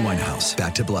 Amy Winehouse,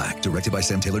 Back to Black, directed by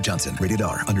Sam Taylor Johnson. Rated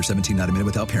R, under 17, not a minute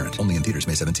without parent. Only in theaters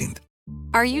May 17th.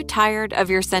 Are you tired of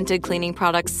your scented cleaning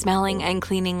products smelling and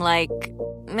cleaning like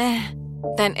meh?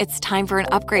 Then it's time for an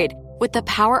upgrade with the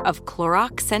power of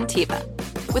Clorox Scentiva.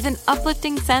 With an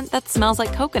uplifting scent that smells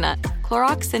like coconut,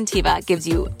 Clorox Scentiva gives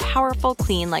you powerful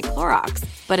clean like Clorox,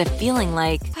 but a feeling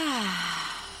like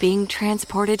being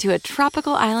transported to a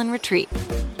tropical island retreat.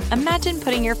 Imagine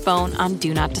putting your phone on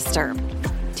Do Not Disturb,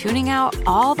 tuning out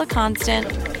all the constant,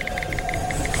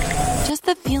 just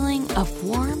the feeling of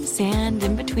warm sand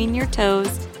in between your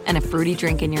toes and a fruity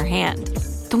drink in your hand.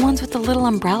 The ones with the little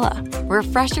umbrella.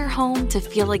 Refresh your home to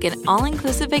feel like an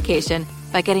all-inclusive vacation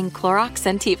by getting Clorox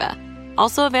Scentiva.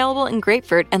 Also available in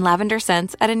grapefruit and lavender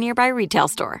scents at a nearby retail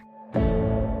store.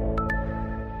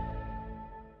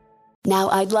 Now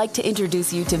I'd like to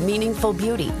introduce you to Meaningful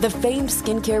Beauty, the famed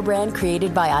skincare brand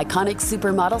created by iconic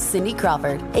supermodel Cindy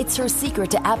Crawford. It's her secret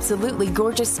to absolutely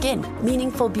gorgeous skin.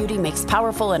 Meaningful Beauty makes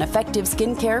powerful and effective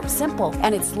skincare simple,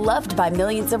 and it's loved by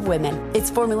millions of women.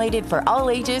 It's formulated for all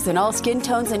ages and all skin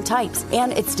tones and types,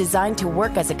 and it's designed to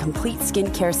work as a complete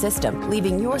skincare system,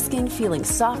 leaving your skin feeling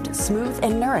soft, smooth,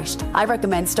 and nourished. I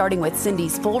recommend starting with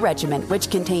Cindy's full regimen, which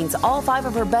contains all 5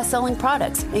 of her best-selling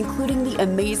products, including the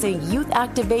amazing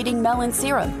youth-activating Melon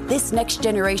Serum. This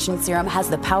next-generation serum has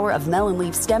the power of melon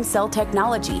leaf stem cell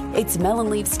technology. It's melon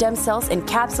leaf stem cells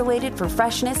encapsulated for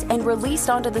freshness and released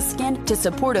onto the skin to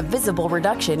support a visible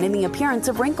reduction in the appearance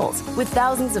of wrinkles. With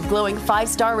thousands of glowing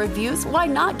 5-star reviews, why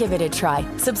not give it a try?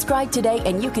 Subscribe today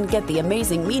and you can get the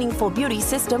amazing Meaningful Beauty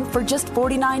system for just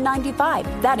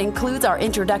 $49.95. That includes our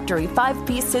introductory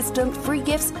 5-piece system, free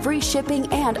gifts, free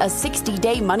shipping, and a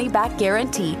 60-day money-back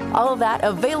guarantee. All of that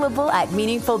available at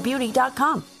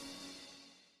meaningfulbeauty.com.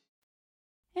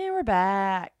 And we're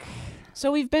back. So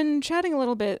we've been chatting a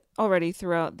little bit already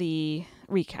throughout the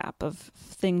recap of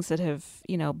things that have,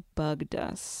 bugged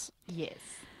us. Yes.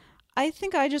 I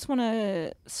think I just want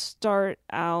to start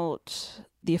out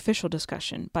the official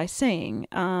discussion by saying,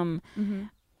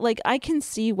 I can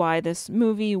see why this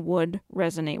movie would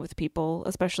resonate with people,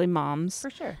 especially moms. For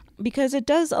sure. Because it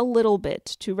does a little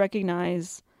bit to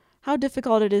recognize how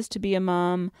difficult it is to be a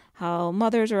mom, how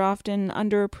mothers are often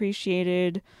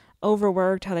underappreciated,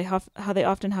 overworked, how they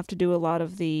often have to do a lot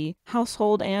of the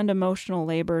household and emotional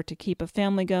labor to keep a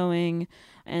family going.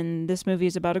 And this movie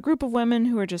is about a group of women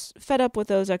who are just fed up with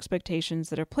those expectations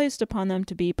that are placed upon them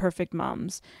to be perfect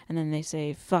moms. And then they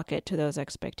say, fuck it to those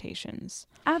expectations.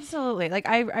 Absolutely.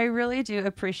 I really do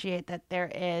appreciate that there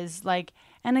is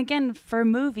and again, for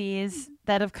movies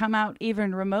that have come out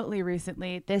even remotely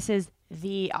recently, this is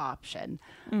the option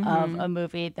of a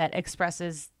movie that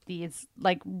expresses these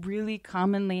really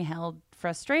commonly held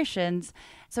frustrations.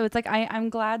 So it's I'm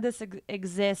glad this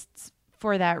exists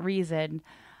for that reason.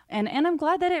 And I'm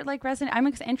glad that it resonates.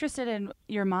 I'm interested in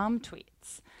your mom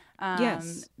tweets.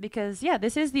 Yes. Because,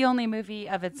 this is the only movie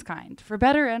of its kind, for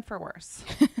better and for worse.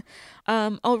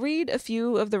 I'll read a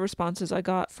few of the responses I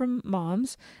got from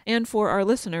moms. And for our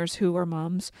listeners who are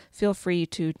moms, feel free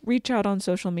to reach out on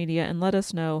social media and let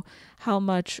us know how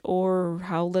much or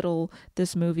how little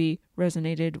this movie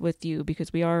resonated with you,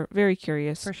 because we are very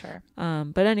curious. For sure.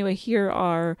 But anyway, here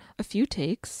are a few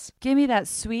takes. Give me that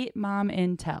sweet mom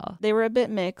intel. They were a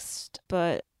bit mixed,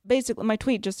 but basically my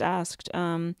tweet just asked,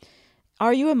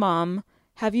 are you a mom?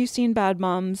 Have you seen Bad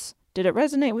Moms? Did it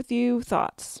resonate with you?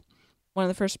 Thoughts? One of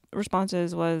the first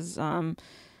responses was,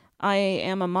 I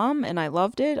am a mom and I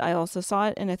loved it. I also saw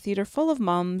it in a theater full of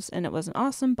moms and it was an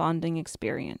awesome bonding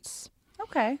experience.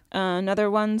 Okay.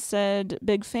 Another one said,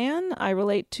 big fan. I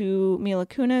relate to Mila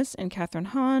Kunis and Kathryn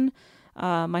Hahn.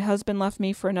 My husband left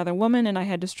me for another woman and I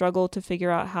had to struggle to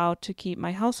figure out how to keep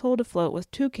my household afloat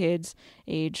with 2 kids,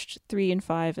 aged 3 and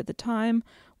 5 at the time,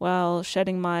 while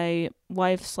shedding my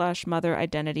wife/mother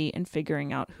identity and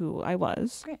figuring out who I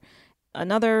was. Great.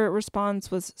 Another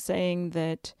response was saying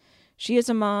that she is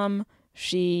a mom.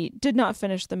 She did not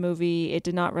finish the movie. It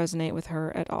did not resonate with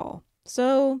her at all.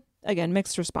 So, again,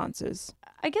 mixed responses.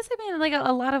 I guess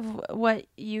a lot of what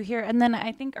you hear, and then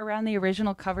I think around the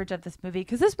original coverage of this movie,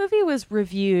 because this movie was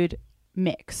reviewed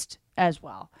mixed as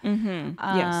well.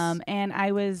 Yes. And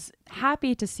I was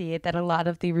happy to see that a lot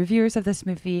of the reviewers of this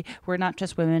movie were not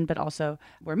just women, but also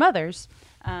were mothers.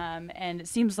 And it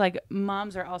seems like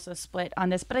moms are also split on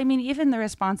this. But I mean, even the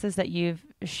responses that you've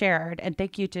shared, and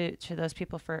thank you to those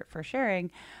people for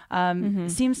sharing,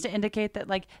 seems to indicate that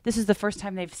this is the first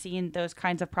time they've seen those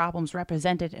kinds of problems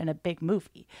represented in a big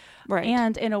movie. Right.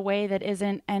 And in a way that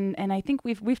isn't, and I think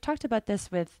we've talked about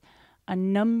this with a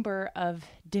number of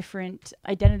different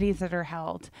identities that are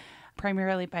held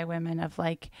primarily by women of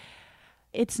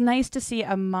it's nice to see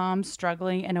a mom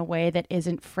struggling in a way that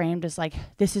isn't framed as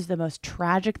this is the most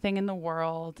tragic thing in the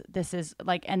world. This is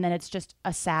and then it's just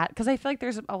a sad, because I feel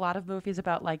there's a lot of movies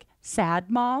about sad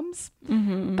moms,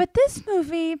 but this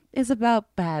movie is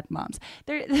about bad moms.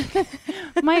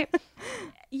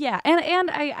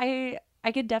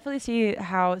 I could definitely see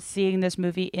how seeing this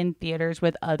movie in theaters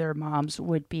with other moms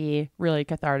would be really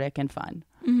cathartic and fun.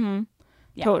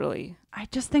 Yeah. Totally. I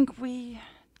just think we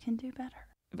can do better.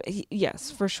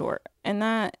 Yes, for sure.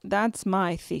 And that's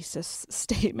my thesis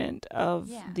statement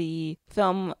of the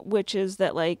film, which is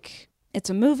that it's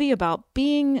a movie about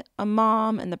being a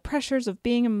mom and the pressures of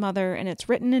being a mother, and it's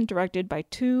written and directed by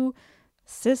 2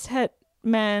 cishet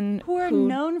men who are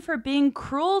known for being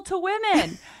cruel to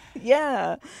women.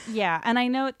 Yeah. Yeah. And I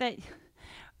know that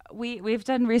we've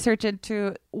done research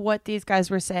into what these guys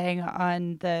were saying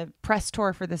on the press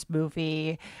tour for this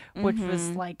movie, which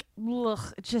was like,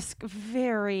 ugh, just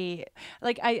very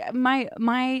like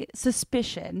my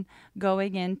suspicion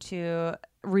going into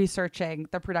researching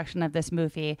the production of this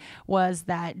movie was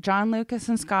that John Lucas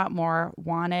and Scott Moore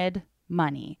wanted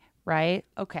money, right?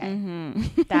 Okay.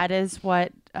 That is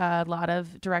what a lot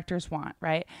of directors want,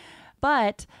 right?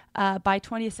 But by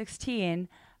 2016,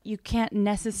 you can't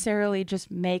necessarily just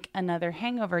make another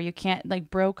Hangover. You can't, like,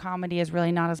 bro comedy is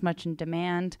really not as much in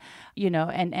demand, you know,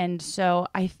 and so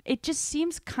it just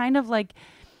seems kind of like,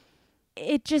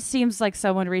 it just seems like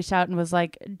someone reached out and was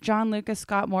like, John Lucas,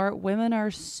 Scott Moore, women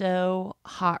are so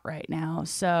hot right now.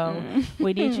 So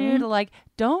we need you to, like,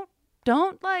 don't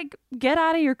like get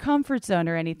out of your comfort zone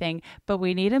or anything, but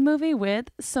we need a movie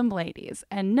with some ladies,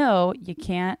 and no, you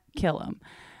can't kill them.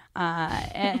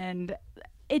 And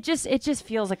it just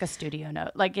feels like a studio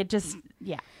note. Like, it just,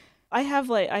 yeah. I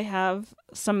have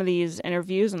some of these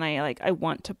interviews, and I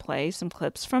want to play some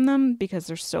clips from them because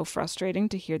they're so frustrating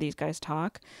to hear these guys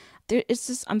talk. It's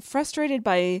just, I'm frustrated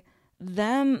by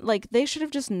them. Like, they should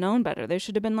have just known better. They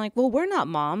should have been like, well, we're not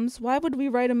moms. Why would we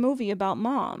write a movie about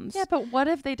moms? Yeah, but what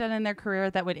have they done in their career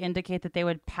that would indicate that they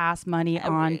would pass money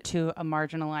on to a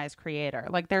marginalized creator?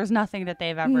 Like, there's nothing that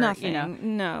they've ever, you know.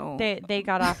 No. They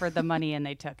got offered the money and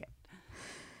they took it.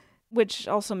 Which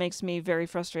also makes me very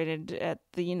frustrated at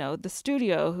the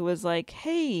studio, who was like,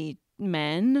 hey,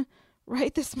 men,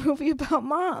 write this movie about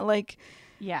mom. Like,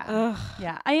 yeah. Ugh.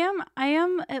 Yeah. I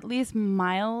am at least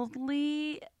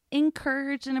mildly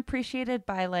encouraged and appreciated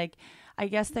by, like, I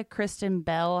guess that Kristen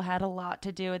Bell had a lot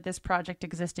to do with this project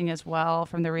existing as well.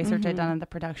 From the research I'd done on the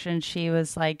production, she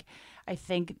was, like, I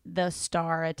think the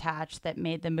star attached that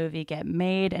made the movie get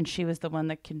made, and she was the one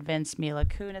that convinced Mila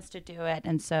Kunis to do it.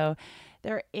 And so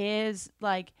there is,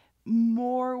 like,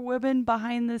 more women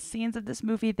behind the scenes of this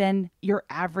movie than your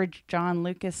average John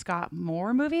Lucas Scott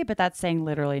Moore movie, but that's saying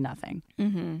literally nothing.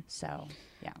 So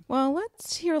yeah. Well,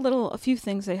 let's hear a few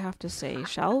things they have to say,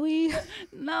 shall we?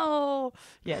 No.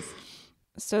 Yes.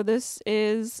 So this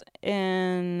is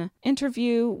an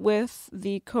interview with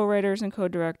the co-writers and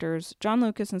co-directors, John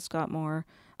Lucas and Scott Moore,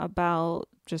 about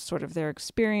just sort of their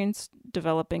experience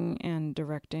developing and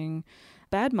directing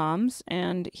Bad Moms.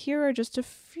 And here are just a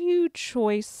few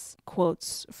choice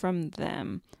quotes from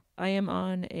them. I am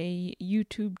on a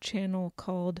YouTube channel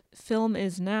called Film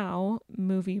Is Now,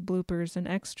 Movie Bloopers and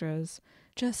Extras,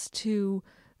 just to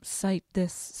cite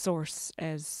this source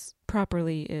as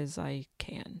properly as I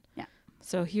can. Yeah.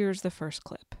 So here's the first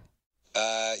clip.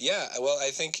 Yeah, well,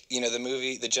 I think,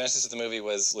 the genesis of the movie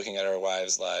was looking at our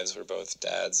wives' lives. We're both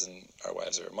dads and our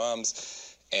wives are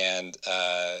moms, and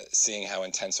seeing how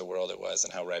intense a world it was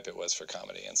and how ripe it was for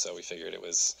comedy. And so we figured it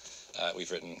was,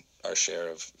 we've written our share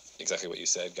of exactly what you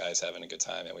said, guys having a good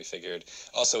time. And we figured,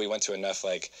 also we went to enough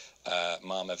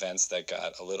mom events that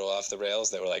got a little off the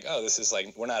rails that were like, oh, this is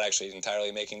like, we're not actually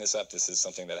entirely making this up. This is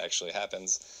something that actually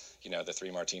happens. The 3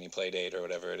 martini play date or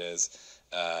whatever it is.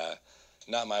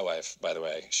 Not my wife, by the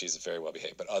way. She's very well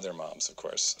behaved, but other moms, of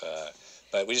course.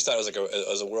 But we just thought it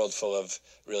was a world full of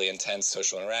really intense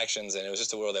social interactions, and it was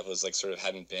just a world that was like sort of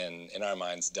hadn't been in our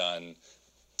minds done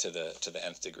to the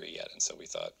nth degree yet, and so we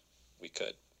thought we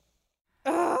could.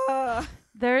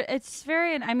 It's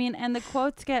very, and the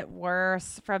quotes get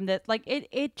worse from the, like,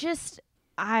 it just,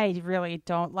 I really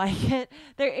don't like it.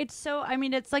 It's so,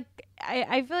 it's like,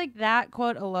 I feel like that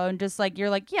quote alone, just like, you're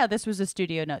like, yeah, this was a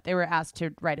studio note. They were asked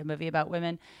to write a movie about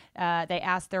women. They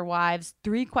asked their wives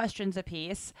 3 questions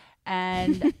apiece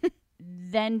and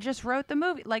then just wrote the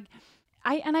movie. Like,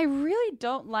 I really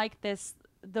don't like this,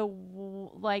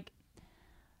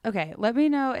 okay, let me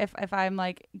know if I'm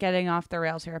like getting off the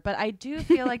rails here, but I do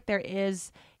feel like there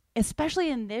is, especially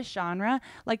in this genre,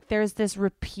 like there's this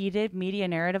repeated media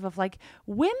narrative of like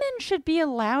women should be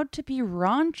allowed to be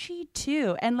raunchy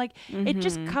too. And like, it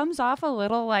just comes off a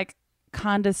little like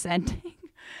condescending.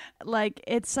 Like,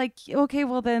 it's like, okay,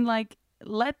 well then like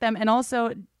let them. And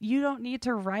also you don't need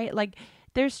to write, like,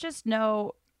 there's just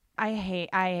no,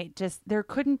 there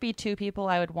couldn't be 2 people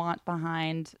I would want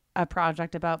behind a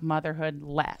project about motherhood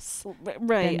less.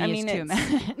 Right. Than these 2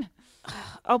 men.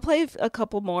 I'll play a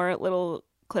couple more little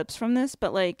clips from this,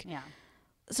 but like, yeah.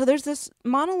 So there's this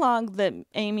monologue that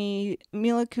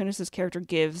Mila Kunis's character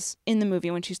gives in the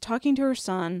movie when she's talking to her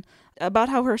son about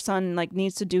how her son like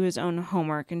needs to do his own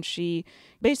homework, and she's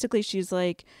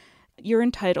like, you're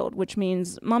entitled, which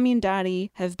means mommy and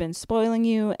daddy have been spoiling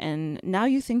you, and now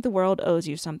you think the world owes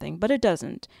you something, but it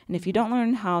doesn't. And if you don't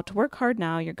learn how to work hard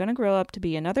now, you're going to grow up to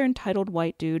be another entitled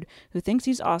white dude who thinks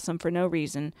he's awesome for no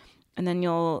reason. and then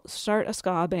you'll start a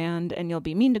ska band and you'll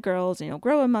be mean to girls and you'll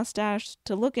grow a mustache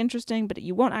to look interesting, but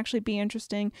you won't actually be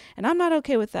interesting. And I'm not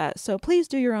okay with that. So please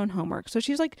do your own homework. So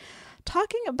she's like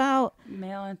talking about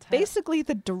basically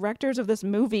the directors of this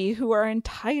movie who are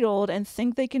entitled and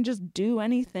think they can just do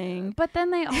anything. But then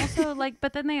they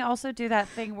also do that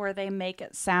thing where they make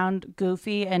it sound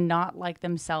goofy and not like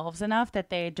themselves enough that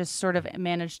they just sort of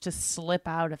manage to slip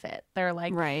out of it. They're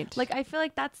like, right. Like, I feel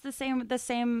like that's the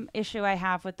same issue I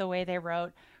have with the way they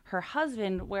wrote Her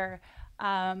Husband, where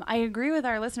I agree with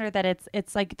our listener that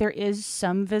it's like there is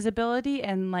some visibility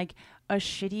and like a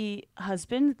shitty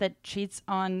husband that cheats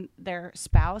on their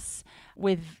spouse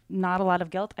with not a lot of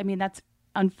guilt. I mean, that's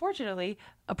unfortunately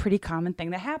a pretty common thing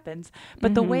that happens.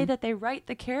 But the way that they write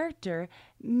the character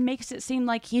makes it seem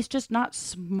like he's just not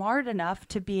smart enough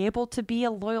to be able to be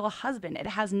a loyal husband. It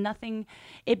has nothing,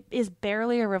 it is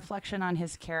barely a reflection on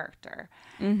his character.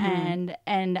 And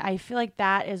I feel like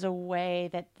that is a way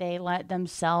that they let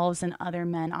themselves and other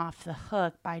men off the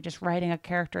hook by just writing a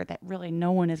character that really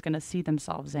no one is going to see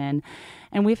themselves in.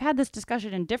 And we've had this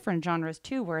discussion in different genres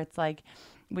too, where it's like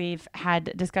we've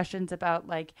had discussions about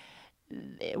like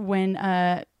when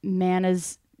a man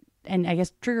is, and I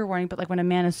guess trigger warning, but like when a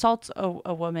man assaults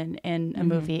a woman in a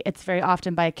movie, it's very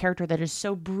often by a character that is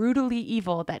so brutally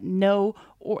evil that no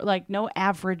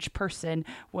average person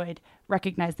would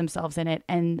recognize themselves in it.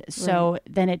 And so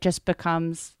then it just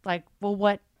becomes like, well,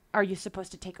 what are you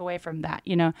supposed to take away from that?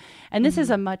 You know? And this is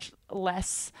a much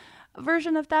less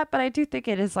version of that, but I do think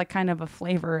it is like kind of a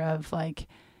flavor of like,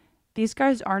 these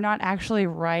guys are not actually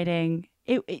writing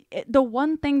the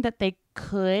one thing that they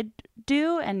could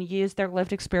do and use their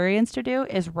lived experience to do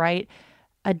is write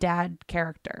a dad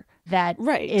character that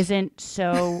isn't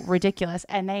so ridiculous,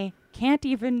 and they can't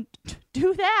even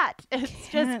do that. It's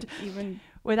just even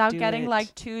without getting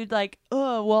like too like,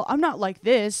 oh well, I'm not like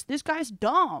this guy's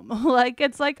dumb. Like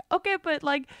it's like, okay, but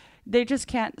like they just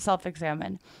can't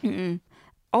self-examine.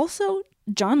 Also,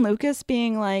 John Lucas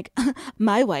being like,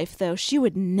 my wife, though, she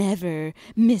would never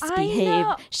misbehave.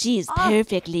 She's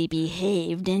perfectly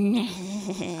behaved.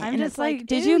 I'm just like,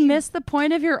 did you miss the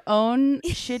point of your own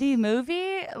shitty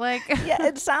movie? Like, yeah,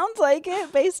 it sounds like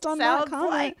it based on that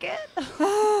comment.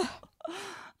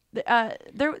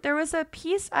 There was a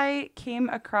piece I came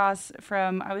across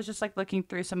from, I was just like looking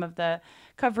through some of the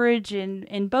coverage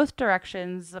in both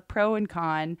directions, the pro and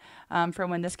con,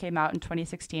 from when this came out in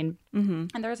 2016. And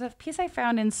there was a piece I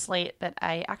found in Slate that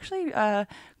I actually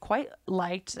quite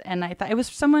liked, and I thought it was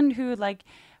someone who like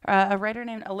a writer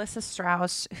named Alyssa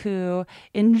Strauss who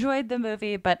enjoyed the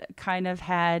movie but kind of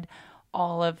had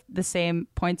all of the same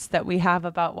points that we have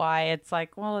about why it's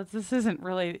like, well, this isn't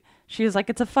really, she was like,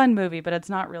 it's a fun movie, but it's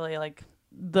not really like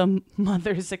the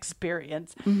mother's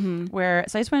experience. So I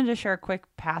just wanted to share a quick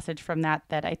passage from that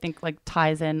I think like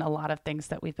ties in a lot of things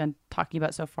that we've been talking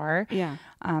about so far.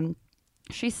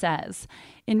 She says,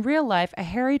 in real life, a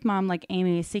harried mom like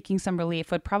Amy seeking some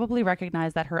relief would probably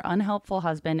recognize that her unhelpful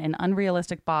husband and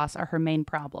unrealistic boss are her main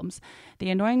problems. The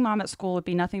annoying mom at school would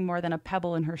be nothing more than a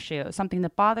pebble in her shoe, something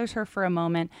that bothers her for a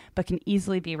moment but can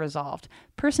easily be resolved.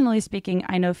 Personally speaking,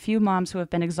 I know few moms who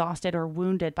have been exhausted or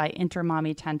wounded by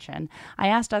inter-mommy tension. I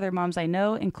asked other moms I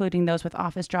know, including those with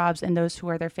office jobs and those who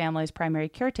are their family's primary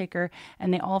caretaker,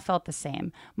 and they all felt the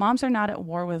same. Moms are not at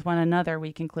war with one another,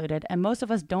 we concluded, and most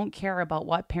of us don't care about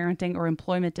what parenting or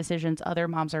employment decisions other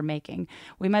moms are making.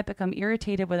 We might become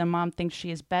irritated when a mom thinks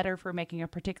she is better for making a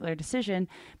particular decision,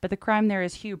 but the crime there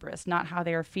is hubris, not how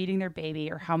they are feeding their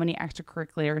baby or how many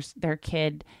extracurriculars their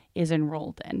kid is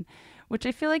enrolled in, which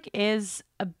I feel like is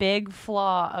a big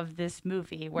flaw of this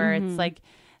movie, where it's like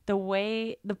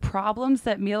the problems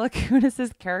that Mila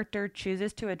Kunis's character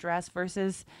chooses to address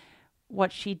versus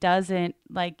what she doesn't.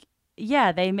 Like,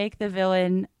 yeah, they make the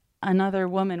villain another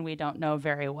woman we don't know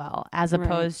very well, as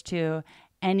opposed to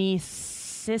any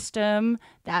system,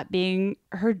 that being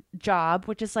her job,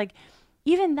 which is like,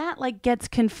 even that like gets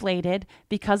conflated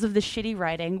because of the shitty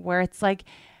writing, where it's like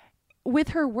with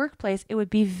her workplace, it would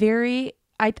be very,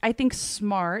 I think,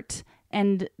 smart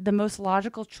and the most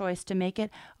logical choice to make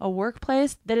it a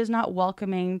workplace that is not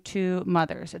welcoming to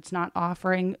mothers. It's not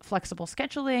offering flexible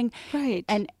scheduling. Right.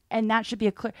 And that should be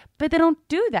a clear, but they don't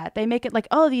do that. They make it like,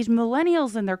 oh, these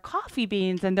millennials and their coffee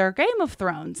beans and their Game of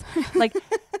Thrones. Like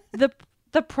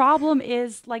the problem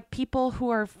is like people who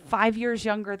are 5 years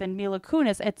younger than Mila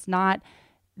Kunis. It's not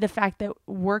the fact that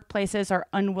workplaces are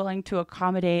unwilling to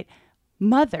accommodate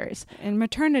mothers and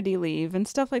maternity leave and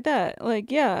stuff like that.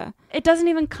 Like, yeah, it doesn't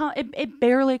even come, it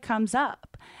barely comes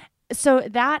up. So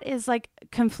that is like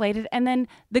conflated. And then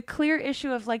the clear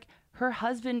issue of like her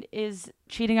husband is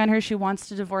cheating on her. She wants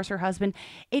to divorce her husband.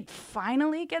 It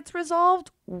finally gets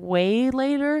resolved way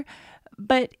later.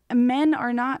 But men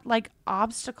are not like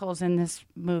obstacles in this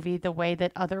movie the way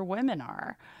that other women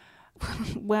are.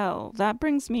 Well, that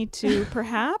brings me to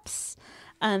perhaps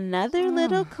another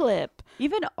little clip.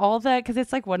 Even all that, because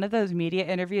it's like one of those media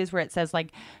interviews where it says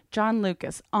like John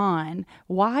Lucas on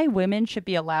why women should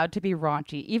be allowed to be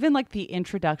raunchy. Even like the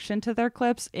introduction to their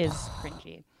clips is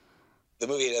cringy. The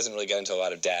movie doesn't really get into a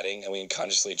lot of dadding, and we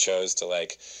consciously chose to,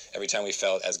 like, every time we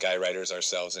felt as guy writers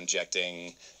ourselves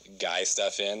injecting guy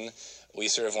stuff in, we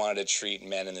sort of wanted to treat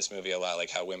men in this movie a lot like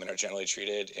how women are generally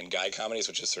treated in guy comedies,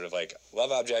 which is sort of like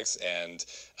love objects and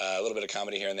a little bit of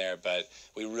comedy here and there. But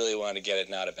we really wanted to get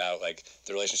it not about like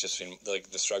the relationships between,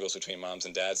 like, the struggles between moms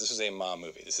and dads. This was a mom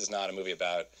movie. This is not a movie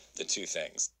about the two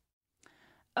things.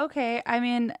 Okay, I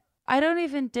mean, I don't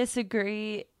even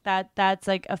disagree that that's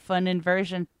like a fun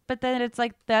inversion. But then it's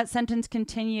like that sentence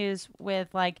continues with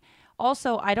like,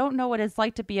 also, I don't know what it's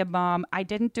like to be a mom. I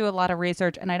didn't do a lot of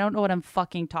research and I don't know what I'm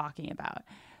fucking talking about.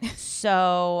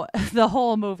 So the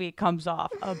whole movie comes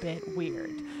off a bit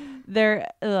weird.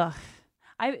 They're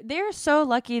so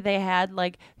lucky they had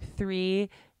like 3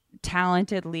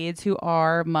 talented leads who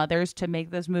are mothers to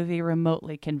make this movie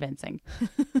remotely convincing.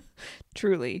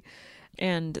 Truly.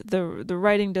 And the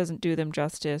writing doesn't do them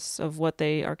justice of what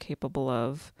they are capable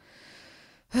of.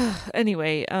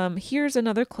 Anyway, here's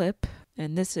another clip,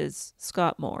 and this is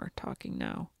Scott Moore talking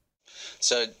now.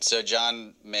 So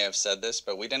John may have said this,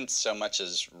 but we didn't so much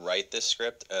as write this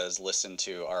script as listen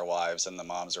to our wives and the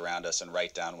moms around us and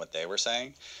write down what they were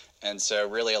saying. And so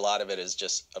really a lot of it is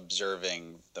just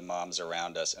observing the moms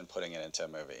around us and putting it into a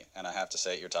movie. And I have to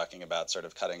say, you're talking about sort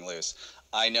of cutting loose.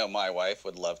 I know my wife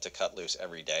would love to cut loose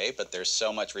every day, but there's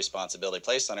so much responsibility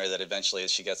placed on her that eventually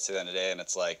she gets to the end of the day and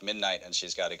it's like midnight and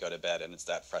she's got to go to bed. And it's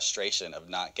that frustration of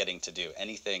not getting to do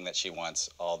anything that she wants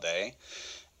all day.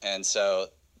 And so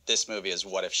this movie is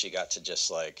what if she got to just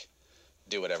like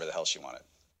do whatever the hell she wanted.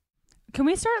 Can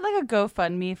we start like a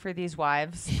GoFundMe for these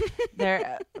wives?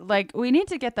 They're like, we need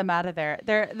to get them out of there.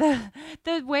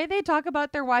 The way they talk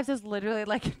about their wives is literally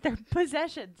like their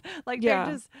possessions. Like they're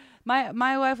just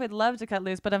my wife would love to cut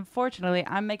loose, but unfortunately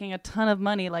I'm making a ton of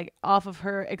money like off of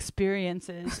her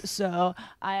experiences. So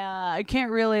I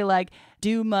can't really like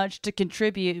do much to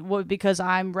contribute because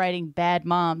I'm writing bad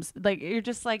moms. Like you're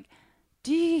just like,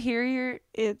 do you hear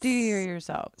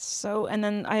yourself? So, and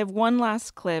then I have one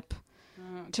last clip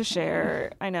to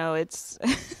share. I know it's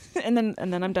and then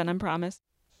I'm done, I promise.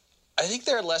 I think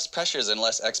there are less pressures and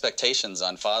less expectations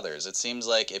on fathers. It seems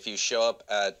like if you show up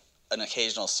at an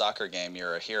occasional soccer game,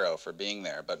 you're a hero for being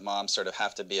there, but moms sort of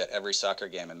have to be at every soccer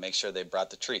game and make sure they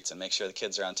brought the treats and make sure the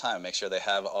kids are on time, make sure they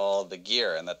have all the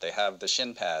gear and that they have the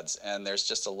shin pads. And there's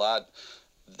just a lot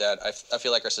that I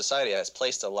feel like our society has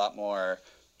placed a lot more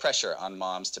pressure on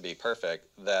moms to be perfect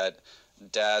that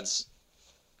dads,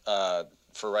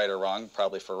 for right or wrong,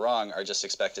 probably for wrong, are just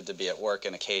expected to be at work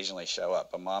and occasionally show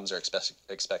up. But moms are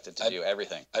expected to do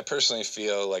everything. I personally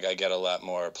feel like I get a lot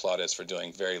more plaudits for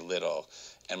doing very little,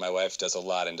 and my wife does a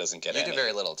lot and doesn't get any. You do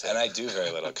very little too. And I do very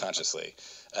little consciously.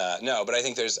 No, but I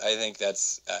think we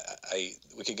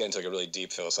could get into like a really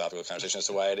deep philosophical conversation as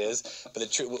to why it is.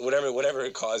 But whatever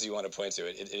cause you want to point to,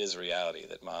 it is reality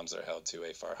that moms are held to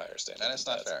a far higher standard. And it's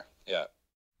not fair. Yeah.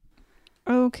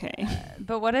 Okay.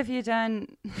 But what have you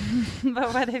done?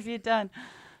 But what have you done?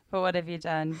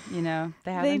 You know,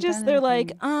 they're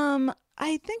like,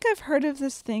 I think I've heard of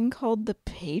this thing called the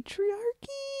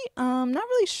patriarchy. Not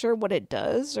really sure what it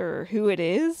does or who it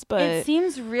is, but it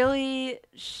seems really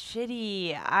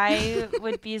shitty. I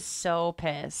would be so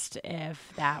pissed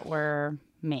if that were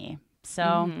me.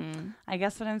 So I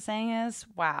guess what I'm saying is,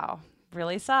 wow,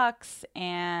 really sucks.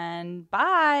 And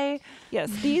bye. Yes,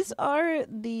 these are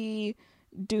the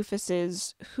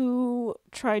doofuses who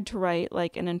tried to write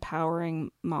like an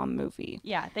empowering mom movie.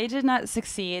 Yeah, they did not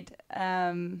succeed.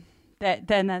 Then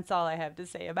that's all I have to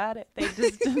say about it.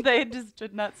 They just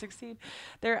did not succeed.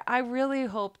 I really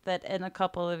hope that in a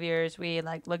couple of years we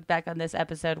like look back on this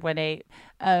episode when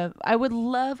I would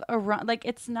love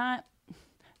it's not.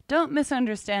 Don't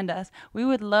misunderstand us. We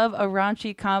would love a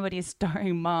raunchy comedy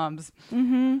starring moms,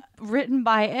 written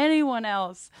by anyone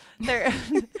else. They're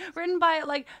written by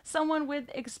like someone with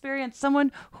experience,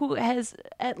 someone who has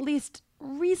at least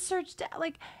researched.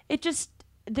 Like it just,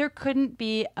 there couldn't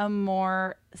be a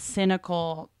more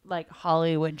cynical like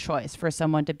Hollywood choice for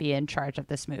someone to be in charge of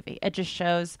this movie. It just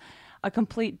shows a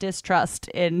complete distrust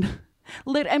in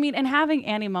I mean, and having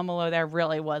Annie Mumolo there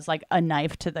really was like a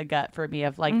knife to the gut for me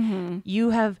of like, you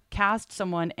have cast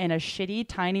someone in a shitty,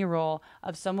 tiny role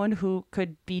of someone who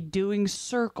could be doing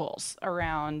circles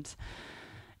around.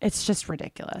 It's just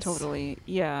ridiculous. Totally.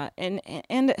 Yeah.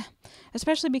 And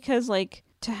especially because like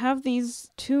to have these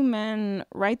two men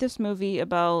write this movie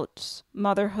about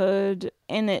motherhood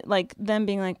and it like them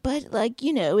being like, but like,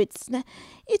 you know, it's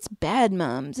bad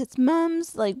mums. It's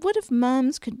mums. Like, what if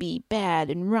mums could be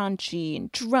bad and raunchy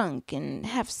and drunk and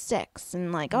have sex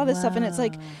and like all this stuff? And it's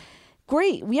like,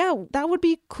 great. Yeah, that would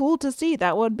be cool to see.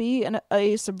 That would be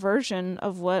a subversion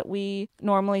of what we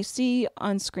normally see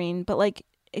on screen. But like,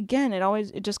 again,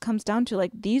 it just comes down to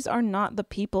like, these are not the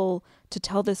people to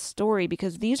tell this story,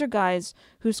 because these are guys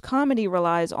whose comedy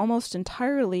relies almost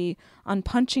entirely on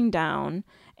punching down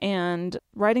and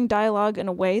writing dialogue in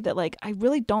a way that like I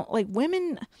really don't like.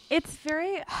 Women, it's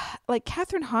very like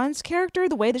Catherine Hahn's character,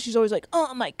 the way that she's always like,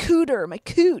 oh, my cooter, my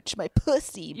cooch, my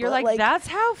pussy. You're like, that's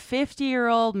how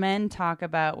 50-year-old men talk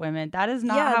about women. That is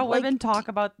not how women talk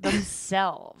about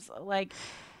themselves. Like,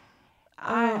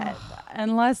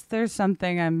 unless there's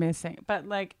something I'm missing. But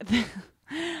like,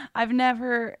 I've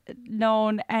never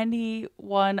known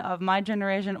anyone of my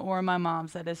generation or my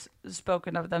mom's that has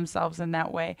spoken of themselves in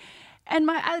that way. And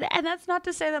that's not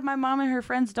to say that my mom and her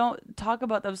friends don't talk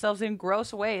about themselves in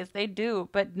gross ways. They do,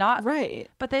 but not right.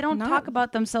 But they don't talk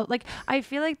about themselves. Like, I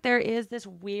feel like there is this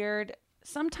weird.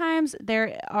 Sometimes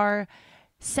there are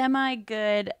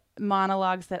semi-good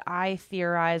monologues that I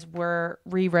theorize were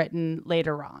rewritten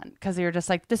later on because they were just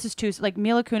like, this is too, like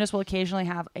Mila Kunis will occasionally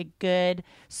have a good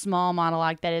small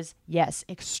monologue that is, yes,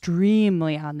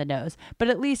 extremely on the nose, but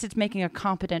at least it's making a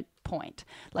competent point.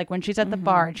 Like when she's at the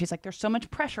bar and she's like, there's so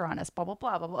much pressure on us, blah, blah,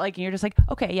 blah, blah, blah. Like, and you're just like,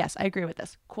 okay, yes, I agree with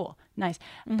this. Cool. Nice.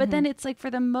 But then it's like, for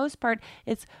the most part,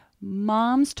 it's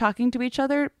moms talking to each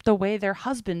other the way their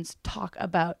husbands talk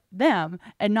about them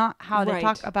and not how they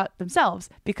talk about themselves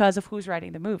because of who's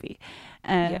writing the movie.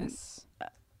 And yes.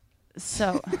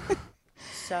 So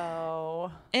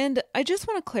and I just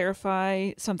want to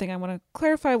clarify something. I want to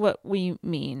clarify what we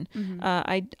mean.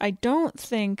 I don't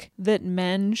think that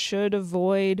men should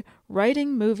avoid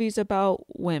writing movies about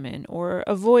women or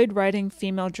avoid writing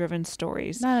female-driven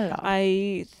stories. Not at all.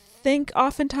 I think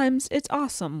oftentimes it's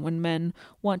awesome when men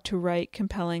want to write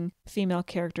compelling female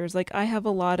characters. Like, I have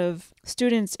a lot of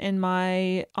students in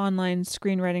my online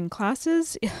screenwriting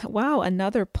classes. Wow,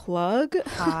 another plug.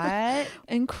 Hot.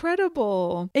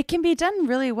 Incredible. It can be done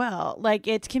really well. Like,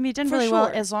 it can be done For really sure.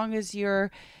 well as long as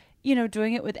you're, you know,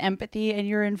 doing it with empathy and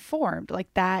you're informed.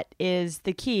 Like, that is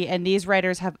the key. And these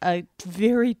writers have a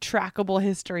very trackable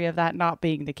history of that not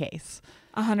being the case.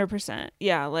 100%.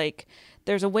 Yeah, like,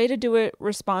 there's a way to do it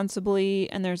responsibly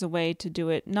and there's a way to do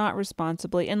it not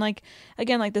responsibly. And like,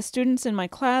 again, like the students in my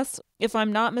class, if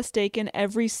I'm not mistaken,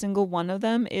 every single one of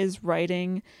them is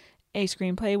writing a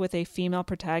screenplay with a female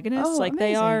protagonist. Oh, like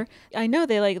amazing. they are, I know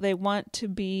they want to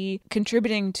be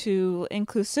contributing to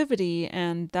inclusivity,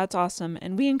 and that's awesome.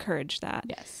 And we encourage that.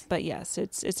 Yes. But yes,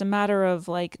 it's a matter of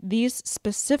like, these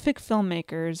specific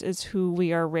filmmakers is who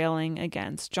we are railing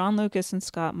against. John Lucas and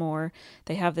Scott Moore,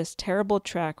 they have this terrible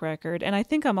track record. And I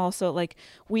think I'm also like,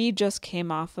 we just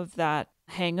came off of that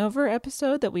Hangover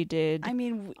episode that we did. I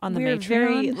mean, on the we're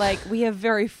Patreon. very we have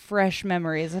very fresh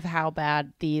memories of how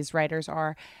bad these writers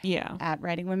are at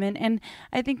writing women. And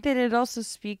I think that it also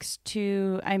speaks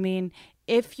to, I mean,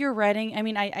 if you're writing, I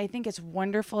mean, I think it's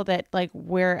wonderful that like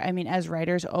we're, I mean, as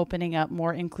writers opening up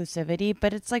more inclusivity,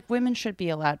 but it's like women should be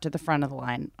allowed to the front of the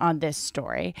line on this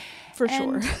story. For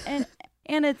sure.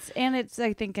 And it's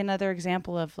I think another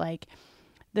example of like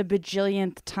the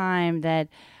bajillionth time that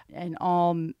an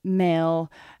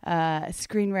all-male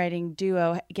screenwriting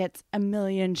duo gets a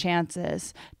million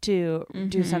chances to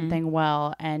do something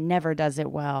well and never does it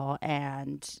well,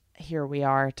 and here we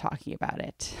are talking about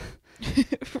it.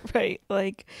 Right,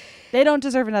 like they don't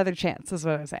deserve another chance is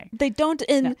what I'm saying. They don't.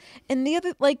 And the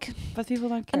other, like, but people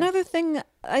don't care. Another thing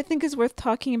I think is worth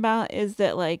talking about is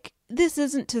that like, this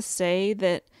isn't to say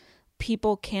that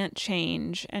people can't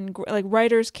change and like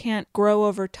writers can't grow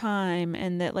over time,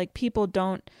 and that like people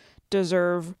don't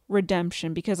deserve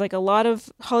redemption, because like a lot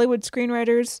of Hollywood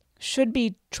screenwriters should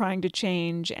be trying to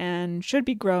change and should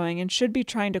be growing and should be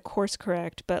trying to course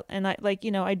correct. But, and I like,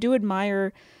 you know, I do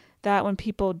admire that when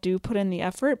people do put in the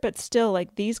effort, but still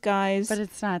like these guys. But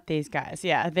it's not these guys.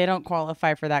 Yeah. They don't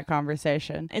qualify for that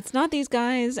conversation. It's not these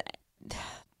guys.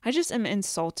 I just am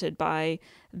insulted by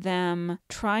them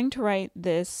trying to write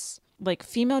this like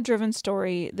female driven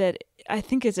story that I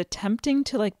think is attempting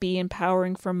to like be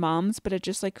empowering for moms, but it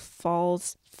just like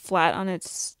falls flat on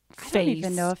its face. I don't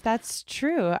even know if that's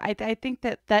true. I think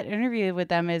that interview with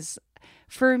them is,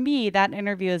 for me, that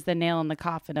interview is the nail in the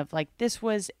coffin of like, this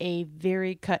was a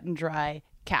very cut and dry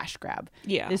cash grab.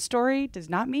 Yeah. This story does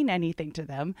not mean anything to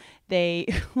them. They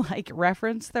like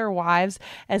reference their wives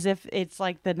as if it's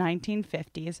like the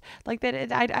 1950s. Like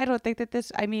that. I don't think that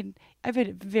this, I mean, I find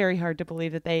it very hard to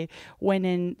believe that they went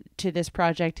into this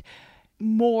project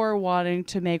more wanting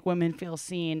to make women feel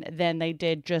seen than they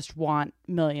did just want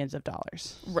millions of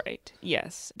dollars. Right.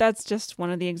 Yes. That's just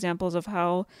one of the examples of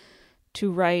how to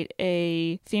write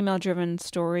a female-driven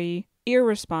story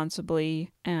irresponsibly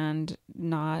and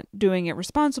not doing it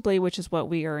responsibly, which is what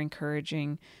we are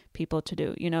encouraging people to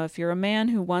do. You know, if you're a man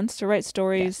who wants to write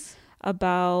stories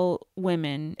about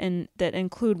women and that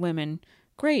include women,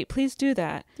 great, please do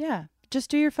that. Yeah. Just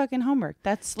do your fucking homework.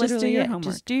 That's literally it.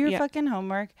 Just do your fucking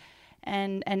homework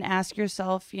and ask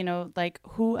yourself, you know, like,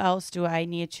 who else do I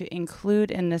need to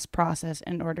include in this process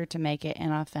in order to make it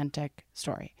an authentic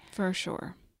story? For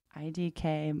sure.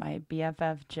 IDK, my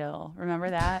BFF Jill. Remember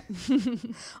that?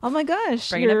 Oh my gosh.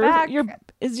 Bringing it back.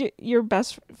 Is your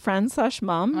best friend /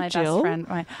 mom, my Jill? best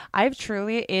friend. I've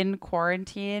truly, in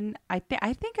quarantine, I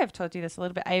think I've told you this a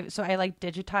little bit. I like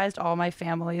digitized all my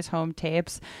family's home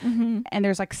tapes, and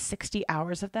there's like 60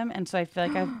 hours of them. And so I feel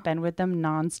like I've been with them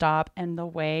nonstop. And the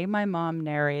way my mom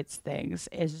narrates things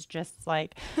is just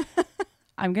like,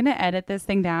 I'm going to edit this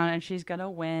thing down and she's going to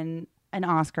win an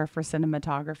Oscar for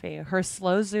cinematography. Her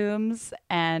slow zooms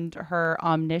and her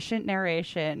omniscient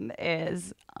narration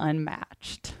is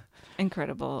unmatched.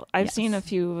 Incredible. I've seen a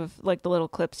few of like the little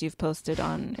clips you've posted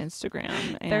on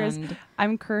Instagram. And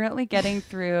I'm currently getting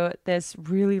through this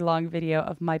really long video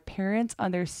of my parents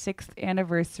on their 6th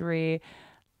anniversary.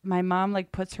 My mom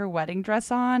like puts her wedding dress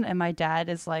on and my dad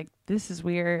is like, this is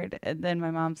weird. And then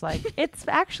my mom's like, it's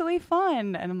actually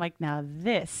fun. And I'm like, now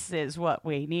this is what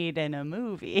we need in a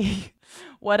movie.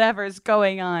 Whatever's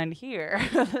going on here.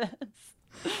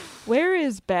 Where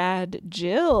is Bad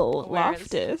Jill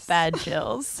Loftus? Bad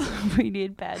Jills. We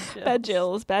need Bad Jills. Bad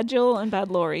Jills. Bad Jill and Bad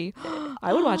Lori.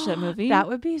 I would watch that movie. That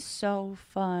would be so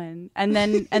fun. And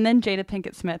then Jada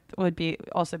Pinkett Smith would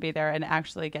also be there and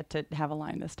actually get to have a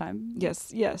line this time.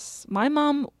 Yes. My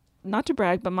mom, not to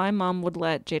brag, but my mom would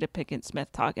let Jada Pinkett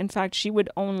Smith talk. In fact,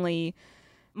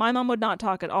 my mom would not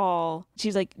talk at all.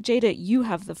 She's like, Jada, you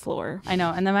have the floor. I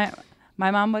know. And then my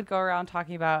mom would go around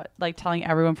talking about, like, telling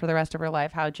everyone for the rest of her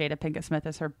life how Jada Pinkett Smith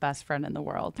is her best friend in the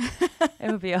world. It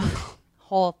would be a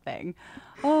whole thing.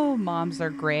 Oh, moms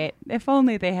are great. If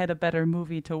only they had a better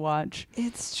movie to watch.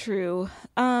 It's true.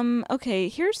 Okay,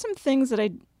 here's some things that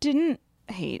I didn't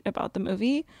hate about the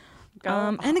movie.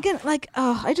 And again, like,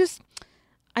 I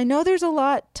know there's a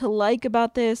lot to like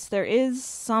about this. There is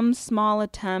some small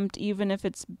attempt, even if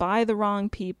it's by the wrong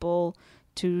people,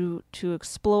 to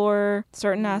explore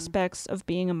certain aspects of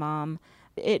being a mom.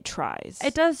 It tries.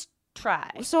 It does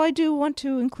try. So I do want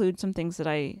to include some things that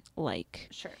I like.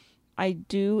 Sure. I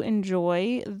do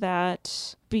enjoy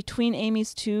that between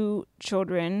Amy's 2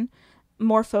 children,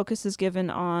 more focus is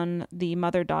given on the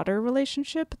mother-daughter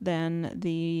relationship than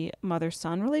the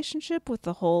mother-son relationship, with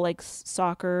the whole like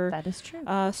soccer that is true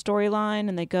storyline,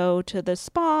 and they go to the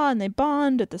spa and they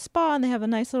bond at the spa and they have a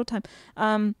nice little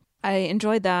time. I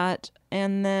enjoyed that.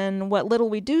 And then what little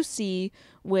we do see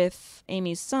with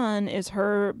Amy's son is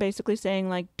her basically saying,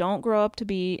 like, don't grow up to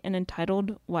be an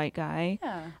entitled white guy.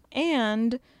 Yeah.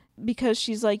 And because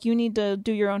she's like, you need to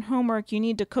do your own homework, you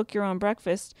need to cook your own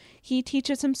breakfast, he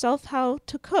teaches himself how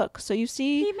to cook. So you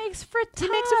see... He makes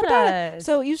frittata.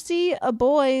 So you see a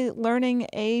boy learning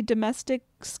a domestic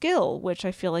skill, which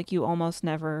I feel like you almost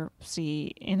never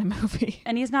see in a movie.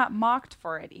 And he's not mocked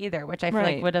for it either, which I feel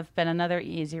like would have been another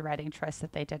easy writing choice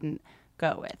that they didn't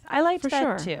go with. I liked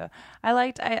that too. I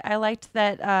liked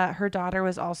that her daughter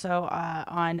was also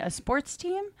on a sports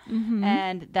team,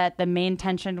 and that the main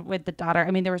tension with the daughter,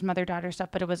 I mean, there was mother-daughter stuff,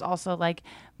 but it was also like,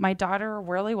 my daughter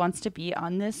really wants to be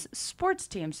on this sports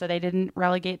team, so they didn't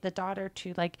relegate the daughter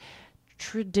to like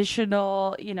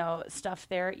traditional, stuff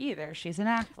there either. She's an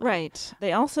athlete. Right.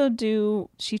 They also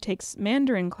she takes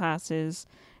Mandarin classes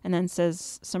and then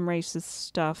says some racist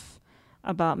stuff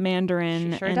about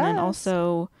Mandarin. She sure and does. Then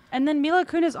also... And then Mila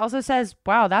Kunis also says,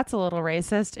 wow, that's a little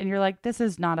racist. And you're like, this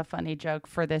is not a funny joke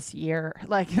for this year.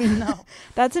 Like, no.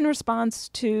 That's in response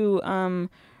to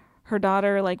her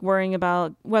daughter, like, worrying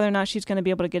about whether or not she's going to be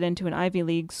able to get into an Ivy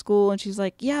League school. And she's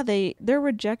like, yeah, they're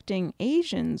rejecting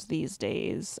Asians these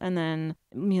days. And then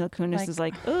Mila Kunis is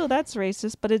like, oh, that's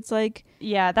racist. But it's like...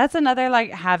 Yeah, that's another,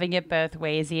 like, having it both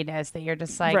waysiness that you're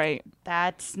just like, right.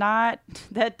 That's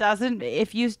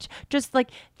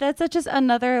just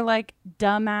another, like,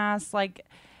 dumbass, like,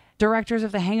 directors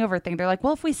of The Hangover thing. They're like,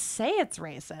 well, if we say it's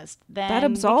racist, then that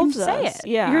absolves we can say us. it.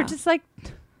 Yeah. You're just like...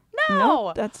 No,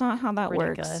 Nope, that's not how that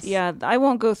Ridiculous. works. Yeah, I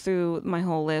won't go through my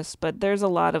whole list, but there's a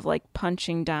lot of like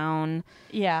punching down.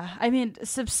 Yeah, I mean,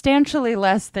 substantially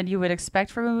less than you would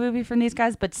expect from a movie from these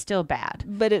guys, but still bad.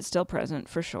 But it's still present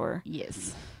for sure.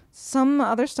 Yes. Some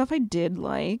other stuff I did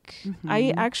like.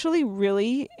 I actually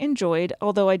really enjoyed,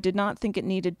 although I did not think it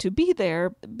needed to be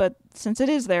there, but since it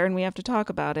is there and we have to talk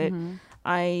about it,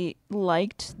 I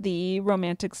liked the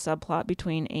romantic subplot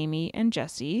between Amy and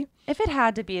Jesse. If it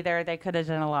had to be there, they could have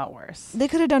done a lot worse. They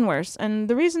could have done worse. And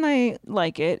the reason I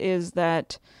like it is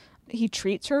that he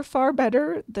treats her far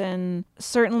better than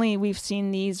certainly we've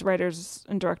seen these writers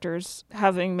and directors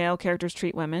having male characters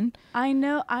treat women. I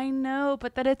know,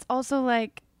 but that it's also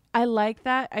like, I like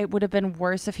that. It would have been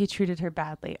worse if he treated her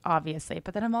badly, obviously.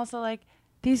 But then I'm also like,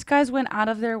 these guys went out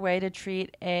of their way to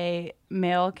treat a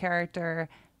male character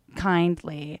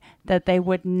kindly that they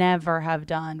would never have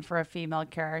done for a female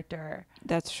character.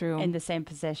 That's true. In the same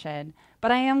position.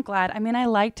 But I am glad. I mean,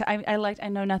 I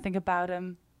know nothing about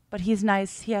him, but he's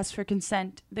nice. He asks for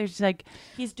consent. There's like,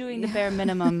 he's doing the bare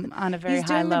minimum on a very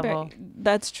high level.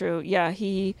 That's true. Yeah,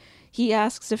 he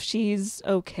asks if she's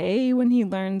okay when he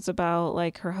learns about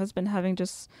like her husband having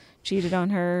just cheated on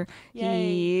her.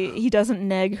 Yay. He doesn't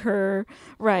neg her.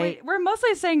 Right. We're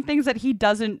mostly saying things that he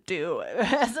doesn't do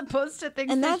as opposed to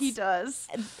things that he does.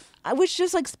 Which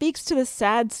just like speaks to the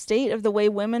sad state of the way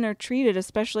women are treated,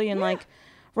 especially in like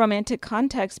romantic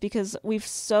context, because we're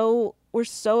so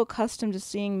accustomed to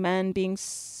seeing men being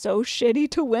so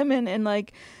shitty to women and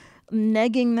like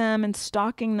negging them and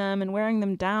stalking them and wearing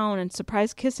them down and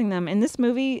surprise kissing them. In this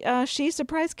movie, she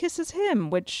surprise kisses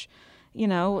him, which, you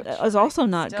know, is also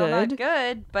not Still good. not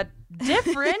good, but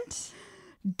different.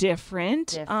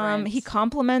 Different. He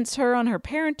compliments her on her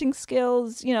parenting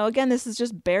skills. You know, again, this is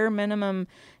just bare minimum,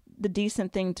 the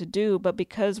decent thing to do. But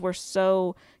because we're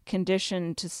so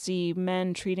conditioned to see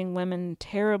men treating women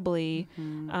terribly,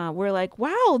 we're like,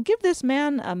 wow, give this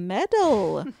man a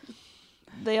medal.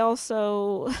 They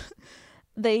also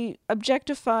they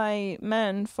objectify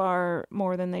men far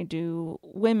more than they do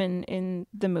women in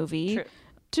the movie. True.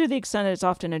 To the extent that it's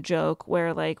often a joke,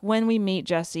 where like when we meet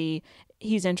Jesse,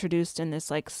 he's introduced in this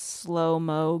like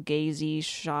slow-mo gazy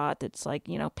shot that's like,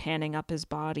 you know, panning up his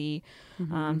body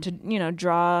to, you know,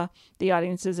 draw the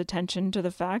audience's attention to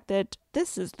the fact that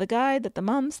this is the guy that the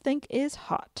moms think is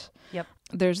hot. Yep.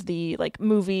 There's the like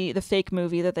movie, the fake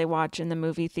movie that they watch in the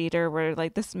movie theater where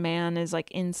like this man is like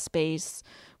in space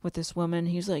with this woman.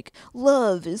 He's like,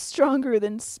 love is stronger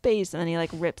than space. And then he like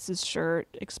rips his shirt,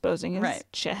 exposing his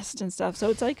chest and stuff. So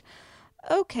it's like,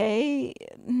 okay.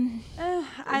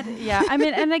 I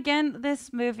mean, and again,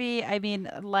 this movie, I mean,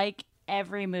 like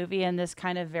every movie in this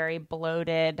kind of very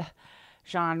bloated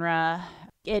genre,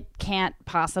 it can't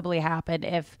possibly happen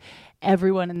if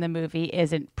everyone in the movie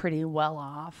isn't pretty well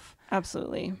off.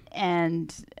 Absolutely.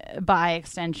 And by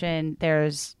extension,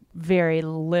 there's very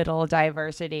little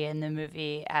diversity in the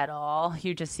movie at all.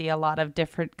 You just see a lot of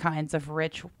different kinds of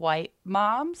rich white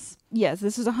moms. Yes,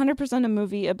 this is 100% a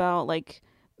movie about like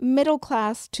middle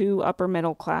class to upper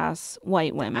middle class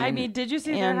white women. I mean, did you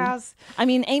see their house? I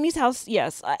mean, Amy's house,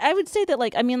 yes. I would say that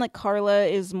like, I mean, like Carla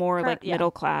is more like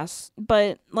middle class,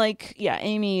 but like, yeah,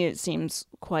 Amy, it seems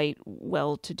quite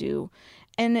well to do.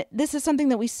 And this is something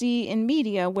that we see in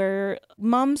media where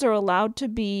moms are allowed to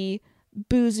be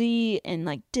boozy and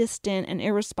like distant and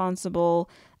irresponsible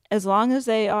as long as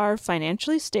they are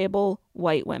financially stable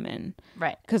white women.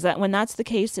 Right. Because when that's the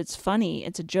case, it's funny,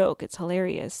 it's a joke, it's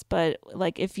hilarious. But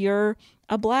like if you're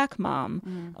a black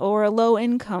mom or a low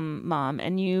income mom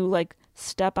and you like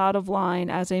step out of line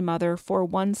as a mother for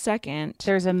 1 second,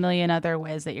 there's a million other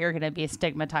ways that you're going to be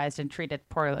stigmatized and treated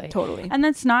poorly. Totally. And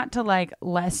that's not to like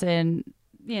lessen,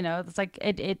 you know, it's like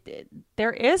it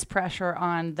there is pressure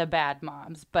on the bad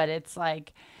moms, but it's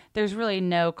like there's really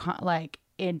no like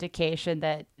indication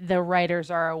that the writers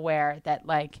are aware that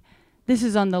like this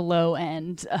is on the low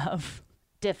end of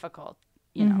difficult,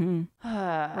 you know.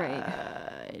 Right.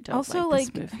 I don't also,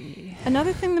 like this movie.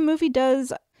 Another thing the movie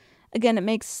does, again, it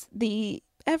makes the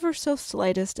ever so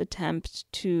slightest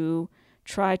attempt to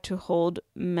try to hold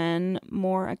men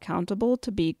more accountable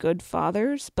to be good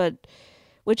fathers, but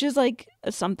which is like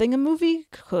something a movie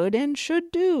could and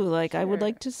should do. Like, I would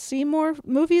like to see more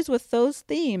movies with those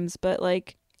themes, but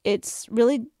like it's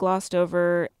really glossed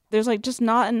over. There's like just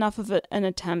not enough of an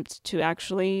attempt to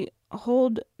actually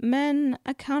hold men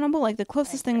accountable. Like the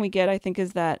closest thing we get, I think,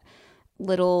 is that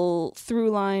little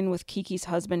through line with Kiki's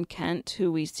husband, Kent,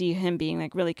 who we see him being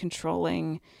like really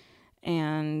controlling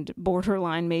and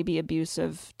borderline maybe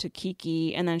abusive to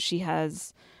Kiki. And then she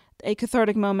has a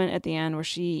cathartic moment at the end where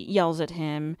she yells at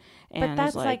him. And but that's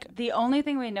is like the only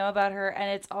thing we know about her.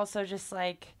 And it's also just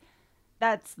like,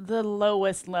 that's the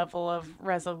lowest level of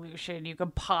resolution you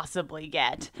could possibly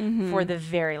get for the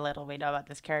very little we know about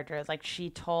this character. Is like she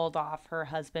told off her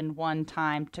husband one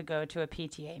time to go to a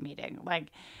PTA meeting.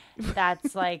 Like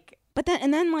that's like. But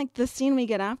then like the scene we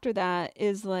get after that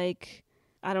is like,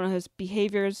 I don't know, his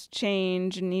behaviors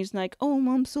change and he's like, oh,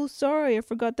 I'm so sorry, I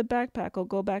forgot the backpack, I'll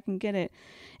go back and get it.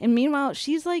 And meanwhile,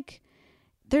 she's like,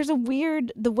 there's a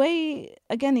weird, the way,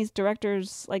 again, these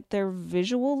directors, like their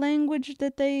visual language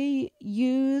that they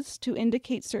use to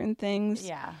indicate certain things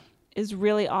is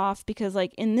really off, because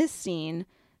like in this scene,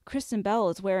 Kristen Bell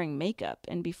is wearing makeup,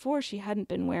 and before she hadn't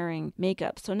been wearing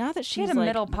makeup. So now that she had she's a like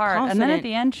middle part, confident, and then at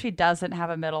the end she doesn't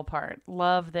have a middle part.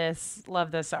 Love this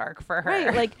arc for her.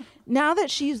 Right, like now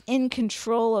that she's in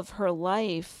control of her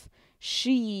life,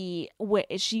 she's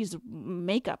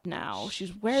makeup now.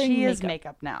 She's wearing she makeup. is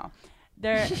makeup now.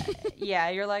 There, yeah,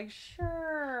 you're like,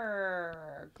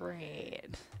 sure,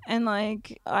 great. And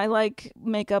like I like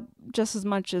makeup just as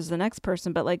much as the next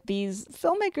person, but like these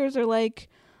filmmakers are like,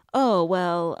 oh,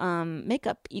 well,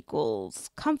 makeup equals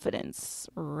confidence,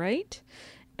 right?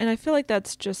 And I feel like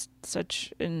that's just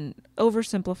such an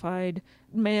oversimplified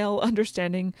male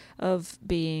understanding of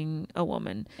being a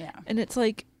woman. Yeah. And it's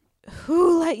like,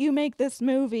 who let you make this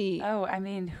movie? Oh, I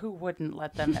mean, who wouldn't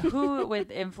let them? Who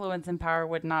with influence and power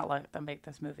would not let them make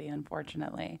this movie,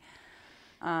 unfortunately.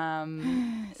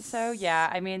 So, yeah,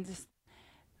 I mean, just,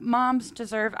 moms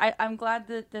deserve. I'm glad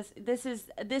that this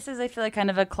is I feel like kind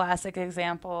of a classic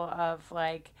example of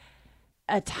like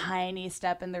a tiny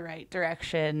step in the right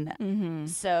direction.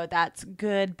 So that's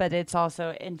good, but it's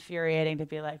also infuriating to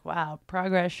be like, wow,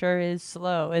 progress sure is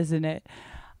slow, isn't it?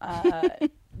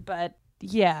 But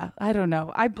yeah, I don't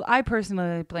know. I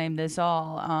personally blame this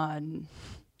all on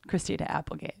Christina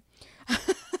Applegate.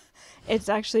 It's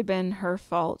actually been her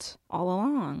fault all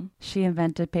along. She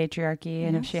invented patriarchy,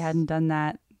 and if she hadn't done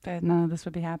that, none of this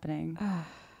would be happening.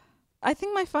 I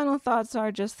think my final thoughts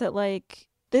are just that, like,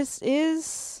 this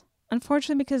is,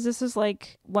 unfortunately, because this is,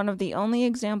 like, one of the only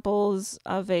examples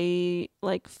of a,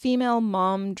 like, female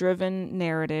mom-driven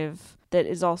narrative that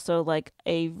is also, like,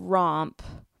 a romp.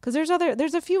 Because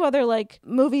there's a few other, like,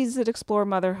 movies that explore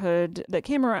motherhood that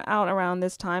came out around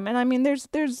this time. And, I mean, there's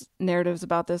narratives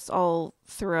about this all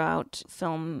throughout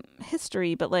film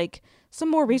history. But, like,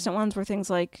 some more recent ones were things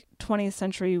like 20th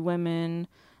Century Women,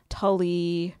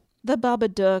 Tully, The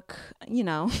Babadook, you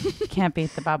know. Can't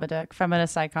beat The Babadook.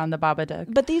 Feminist icon, The Babadook.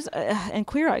 But these, and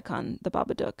queer icon, The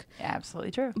Babadook. Yeah,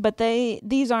 absolutely true. But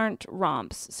these aren't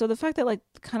romps. So the fact that, like,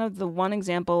 kind of the one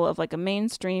example of, like, a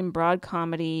mainstream broad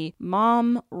comedy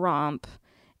mom romp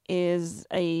is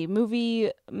a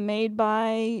movie made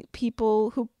by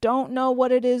people who don't know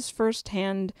what it is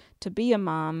firsthand to be a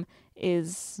mom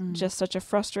is just such a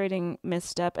frustrating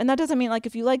misstep. And that doesn't mean, like,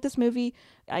 if you like this movie,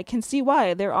 I can see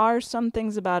why. There are some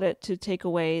things about it to take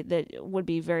away that would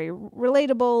be very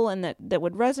relatable and that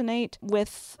would resonate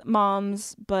with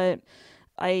moms, but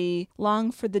I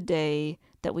long for the day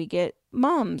that we get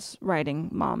moms writing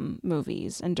mom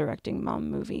movies and directing mom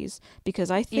movies,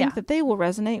 because I think that they will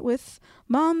resonate with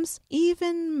moms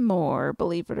even more,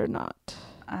 believe it or not.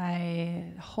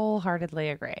 I wholeheartedly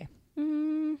agree.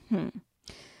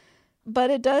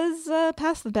 But it does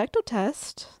pass the Bechdel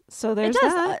test, so there's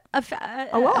that.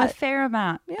 A lot. A fair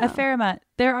amount. Yeah. A fair amount.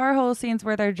 There are whole scenes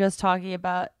where they're just talking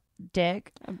about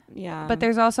dick. Yeah. But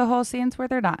there's also whole scenes where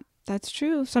they're not. That's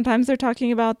true. Sometimes they're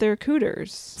talking about their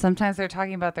cooters. Sometimes they're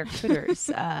talking about their cooters.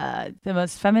 The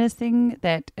most feminist thing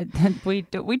that we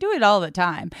do it all the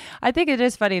time. I think it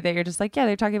is funny that you're just like, yeah,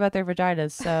 they're talking about their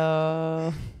vaginas.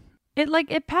 So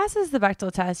it passes the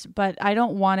Bechdel test, but I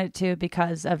don't want it to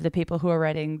because of the people who are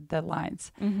writing the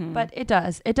lines. But it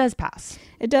does pass.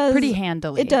 It does pretty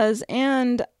handily. It does,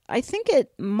 and I think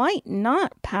it might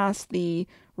not pass the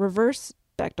reverse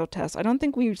Bechdel test. I don't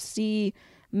think we see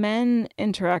men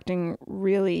interacting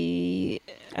really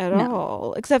at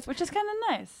all, except, which is kind of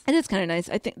nice. It is kind of nice.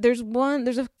 I think there's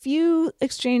a few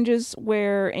exchanges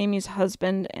where Amy's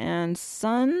husband and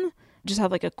son just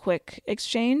have like a quick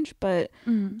exchange, but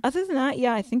other than that,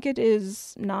 yeah, I think it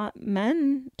is not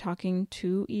men talking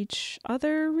to each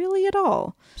other really at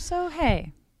all. So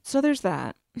hey, so there's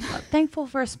that. Thankful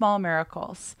for small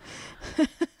miracles.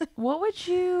 What would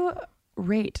you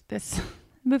rate this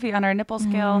movie on our nipple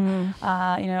scale?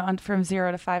 From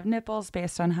 0 to 5 nipples,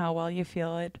 based on how well you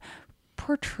feel it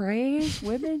portrays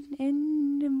women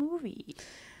in the movie.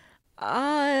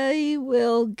 I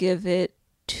will give it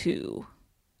 2.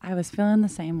 I was feeling the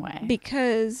same way.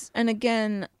 Because, and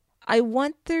again, I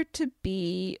want there to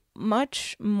be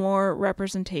much more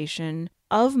representation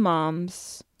of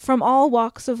moms from all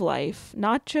walks of life,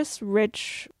 not just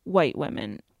rich white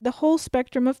women. the whole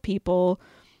spectrum of people.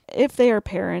 If they are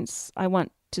parents, I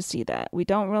want to see that. We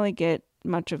don't really get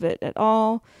much of it at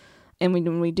all. And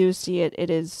when we do see it, it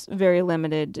is very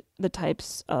limited, the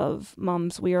types of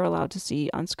moms we are allowed to see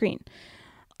on screen.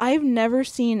 I've never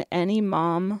seen any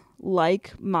mom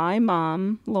like my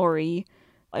mom, Lori.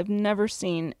 I've never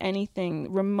seen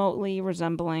anything remotely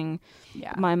resembling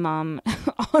my mom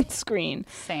on screen.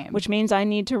 Same. Which means I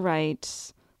need to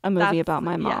write a movie about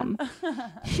my mom.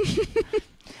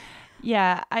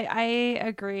 Yeah, I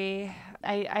agree.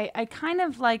 I kind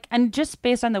of like, and just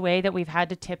based on the way that we've had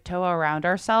to tiptoe around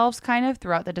ourselves kind of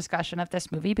throughout the discussion of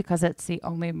this movie, because it's the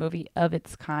only movie of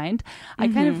its kind, I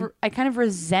kind of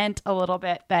resent a little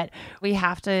bit that we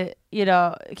have to,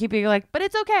 keep being like, but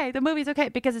it's okay, the movie's okay,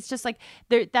 because it's just like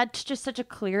that's just such a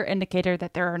clear indicator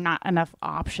that there are not enough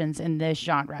options in this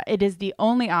genre. It is the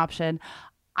only option.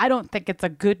 I don't think it's a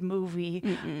good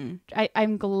movie.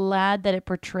 I'm glad that it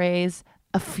portrays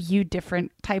a few different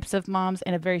types of moms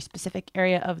in a very specific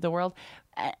area of the world.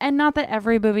 And not that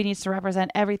every movie needs to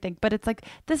represent everything, but it's like,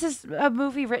 this is a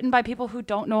movie written by people who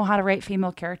don't know how to write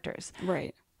female characters.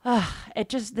 Right.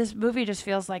 This movie just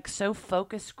feels like so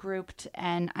focus grouped,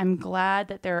 and I'm glad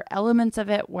that there are elements of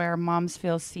it where moms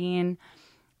feel seen,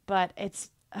 but it's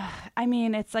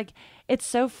like, it's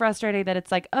so frustrating that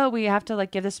it's like, oh, we have to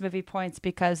like give this movie points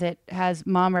because it has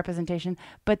mom representation,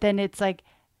 but then it's like,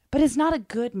 but it's not a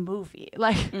good movie.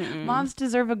 Like, moms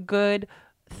deserve a good,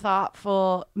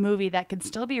 thoughtful movie that can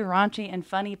still be raunchy and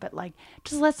funny, but like,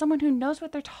 just let someone who knows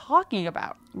what they're talking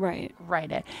about write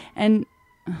it. And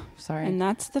sorry. And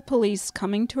that's The Police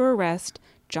Coming to Arrest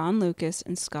John Lucas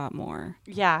and Scott Moore.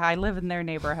 Yeah, I live in their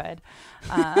neighborhood.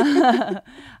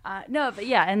 No, but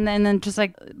yeah, and then just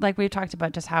like we talked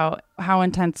about, just how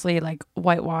intensely like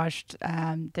whitewashed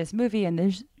this movie and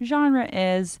this genre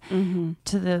is,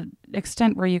 to the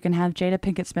extent where you can have Jada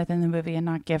Pinkett Smith in the movie and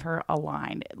not give her a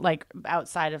line, like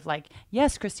outside of like,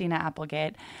 yes, Christina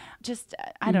Applegate. Just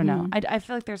I don't know. I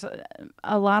feel like there's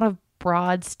a lot of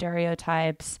broad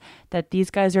stereotypes that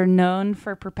these guys are known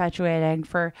for perpetuating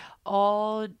for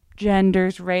all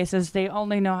genders, races. They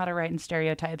only know how to write in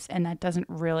stereotypes, and that doesn't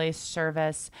really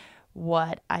service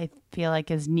what I feel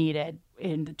like is needed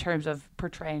in terms of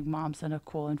portraying moms in a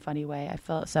cool and funny way. I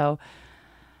feel so.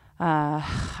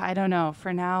 I don't know.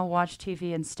 For now, watch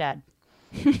TV instead.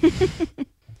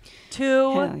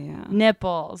 2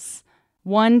 nipples.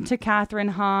 1 to Catherine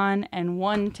Hahn and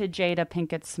 1 to Jada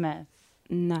Pinkett Smith.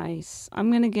 Nice. I'm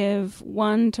going to give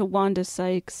 1 to Wanda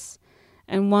Sykes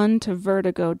and 1 to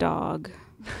Vertigo Dog.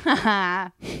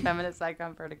 Feminist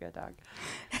icon Vertigo Dog.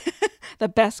 The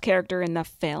best character in the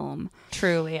film.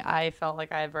 Truly, I felt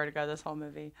like I had vertigo this whole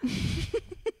movie.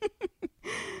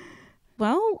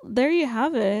 Well, there you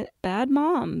have it. Bad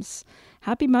moms.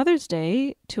 Happy Mother's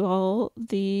Day to all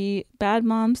the bad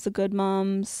moms, the good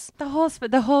moms. The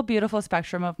whole beautiful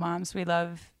spectrum of moms. We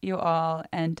love you all,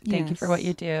 and thank you for what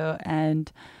you do.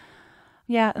 And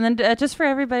yeah, and then just for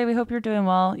everybody, we hope you're doing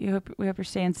well. We hope you're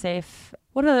staying safe.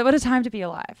 What a time to be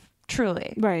alive.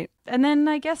 Truly. Right. And then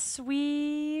I guess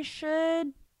we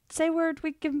should say where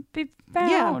we can be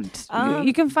found. Yeah.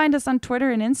 You can find us on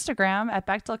Twitter and Instagram at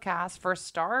Bechtelcast for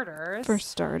starters. For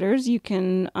starters, you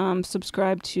can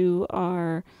subscribe to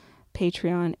our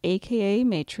Patreon, aka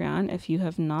Matreon, if you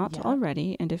have not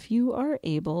already, and if you are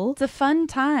able. It's a fun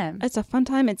time.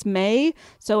 It's May,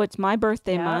 so it's my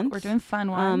birthday month. We're doing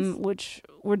fun ones. Which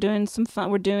we're doing some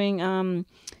fun. We're doing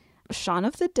Shaun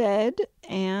of the Dead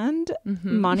and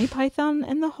Monty Python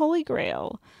and the Holy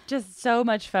Grail. Just so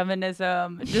much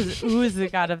feminism just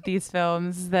oozing out of these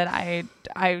films that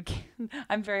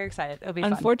I'm very excited. It'll be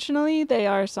fun. Unfortunately, they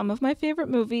are some of my favorite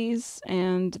movies,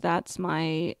 and that's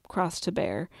my cross to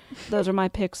bear. Those are my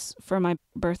picks for my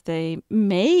birthday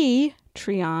Matreon.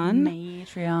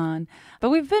 But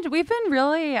we've been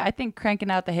really, I think,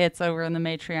 cranking out the hits over in the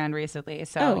Matreon recently.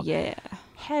 So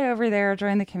head over there,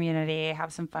 join the community,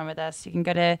 have some fun with us. You can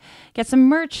go to get some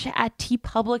merch at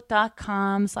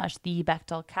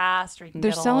tpublic.com/thebechtelcast, or you can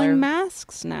They're selling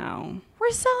masks now.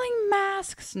 We're selling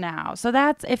masks now. So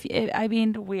that's,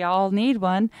 we all need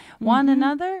one. One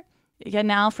another, get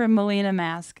an Alfred Molina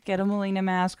mask. Get a Molina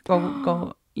mask.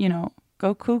 Go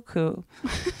cuckoo.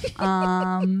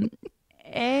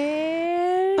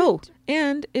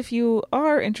 And if you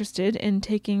are interested in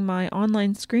taking my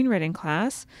online screenwriting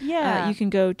class, you can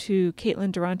go to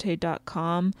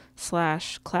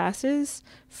CaitlinDurante.com/classes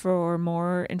for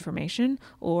more information,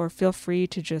 or feel free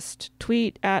to just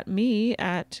tweet at me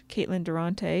at Caitlin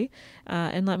Durante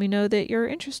and let me know that you're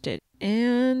interested.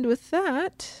 And with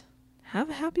that, have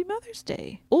a happy Mother's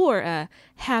Day. Or a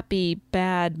happy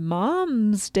bad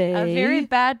Mom's Day. A very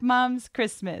bad mom's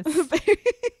Christmas.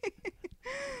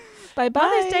 Bye-bye.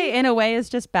 Mother's Day, in a way, is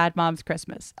just bad mom's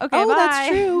Christmas. Okay, bye. That's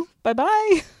true.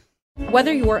 Bye-bye.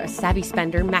 Whether you're a savvy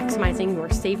spender maximizing your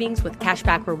savings with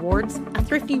cashback rewards, a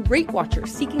thrifty rate watcher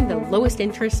seeking the lowest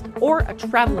interest, or a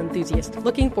travel enthusiast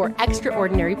looking for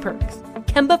extraordinary perks,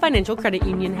 Kemba Financial Credit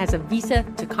Union has a visa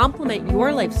to complement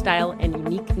your lifestyle and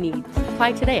unique needs.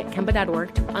 Apply today at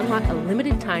Kemba.org to unlock a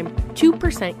limited-time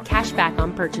 2% cash back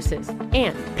on purchases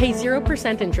and pay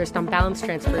 0% interest on balance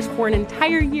transfers for an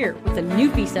entire year with a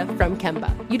new visa from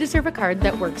Kemba. You deserve a card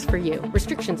that works for you.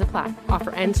 Restrictions apply.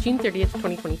 Offer ends June 30th,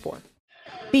 2024.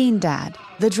 Bean Dad,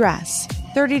 The Dress,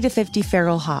 30 to 50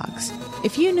 Feral Hogs.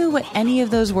 If you knew what any of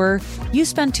those were, you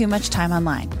spend too much time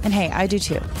online. And hey, I do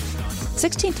too.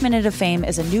 16th Minute of Fame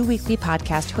is a new weekly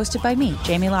podcast hosted by me,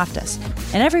 Jamie Loftus.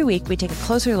 And every week we take a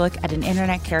closer look at an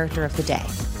internet character of the day.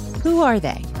 Who are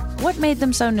they? What made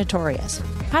them so notorious?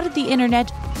 How did the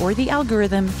internet or the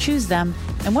algorithm choose them?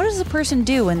 And what does a person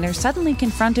do when they're suddenly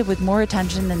confronted with more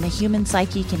attention than the human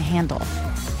psyche can handle?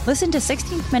 Listen to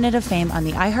 16th Minute of Fame on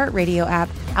the iHeartRadio app,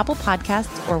 Apple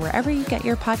Podcasts, or wherever you get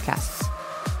your podcasts.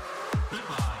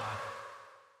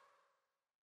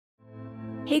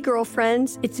 Hey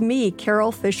girlfriends, it's me,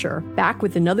 Carol Fisher, back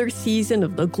with another season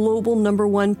of the global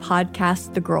 #1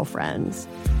 podcast, The Girlfriends.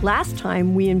 Last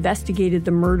time, we investigated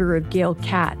the murder of Gail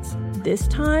Katz. This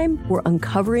time, we're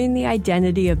uncovering the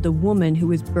identity of the woman who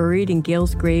was buried in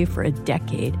Gail's grave for a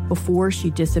decade before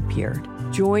she disappeared.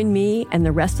 Join me and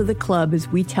the rest of the club as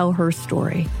we tell her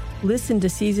story. Listen to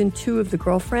Season 2 of The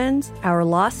Girlfriends, Our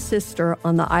Lost Sister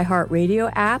on the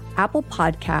iHeartRadio app, Apple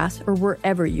Podcasts, or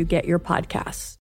wherever you get your podcasts.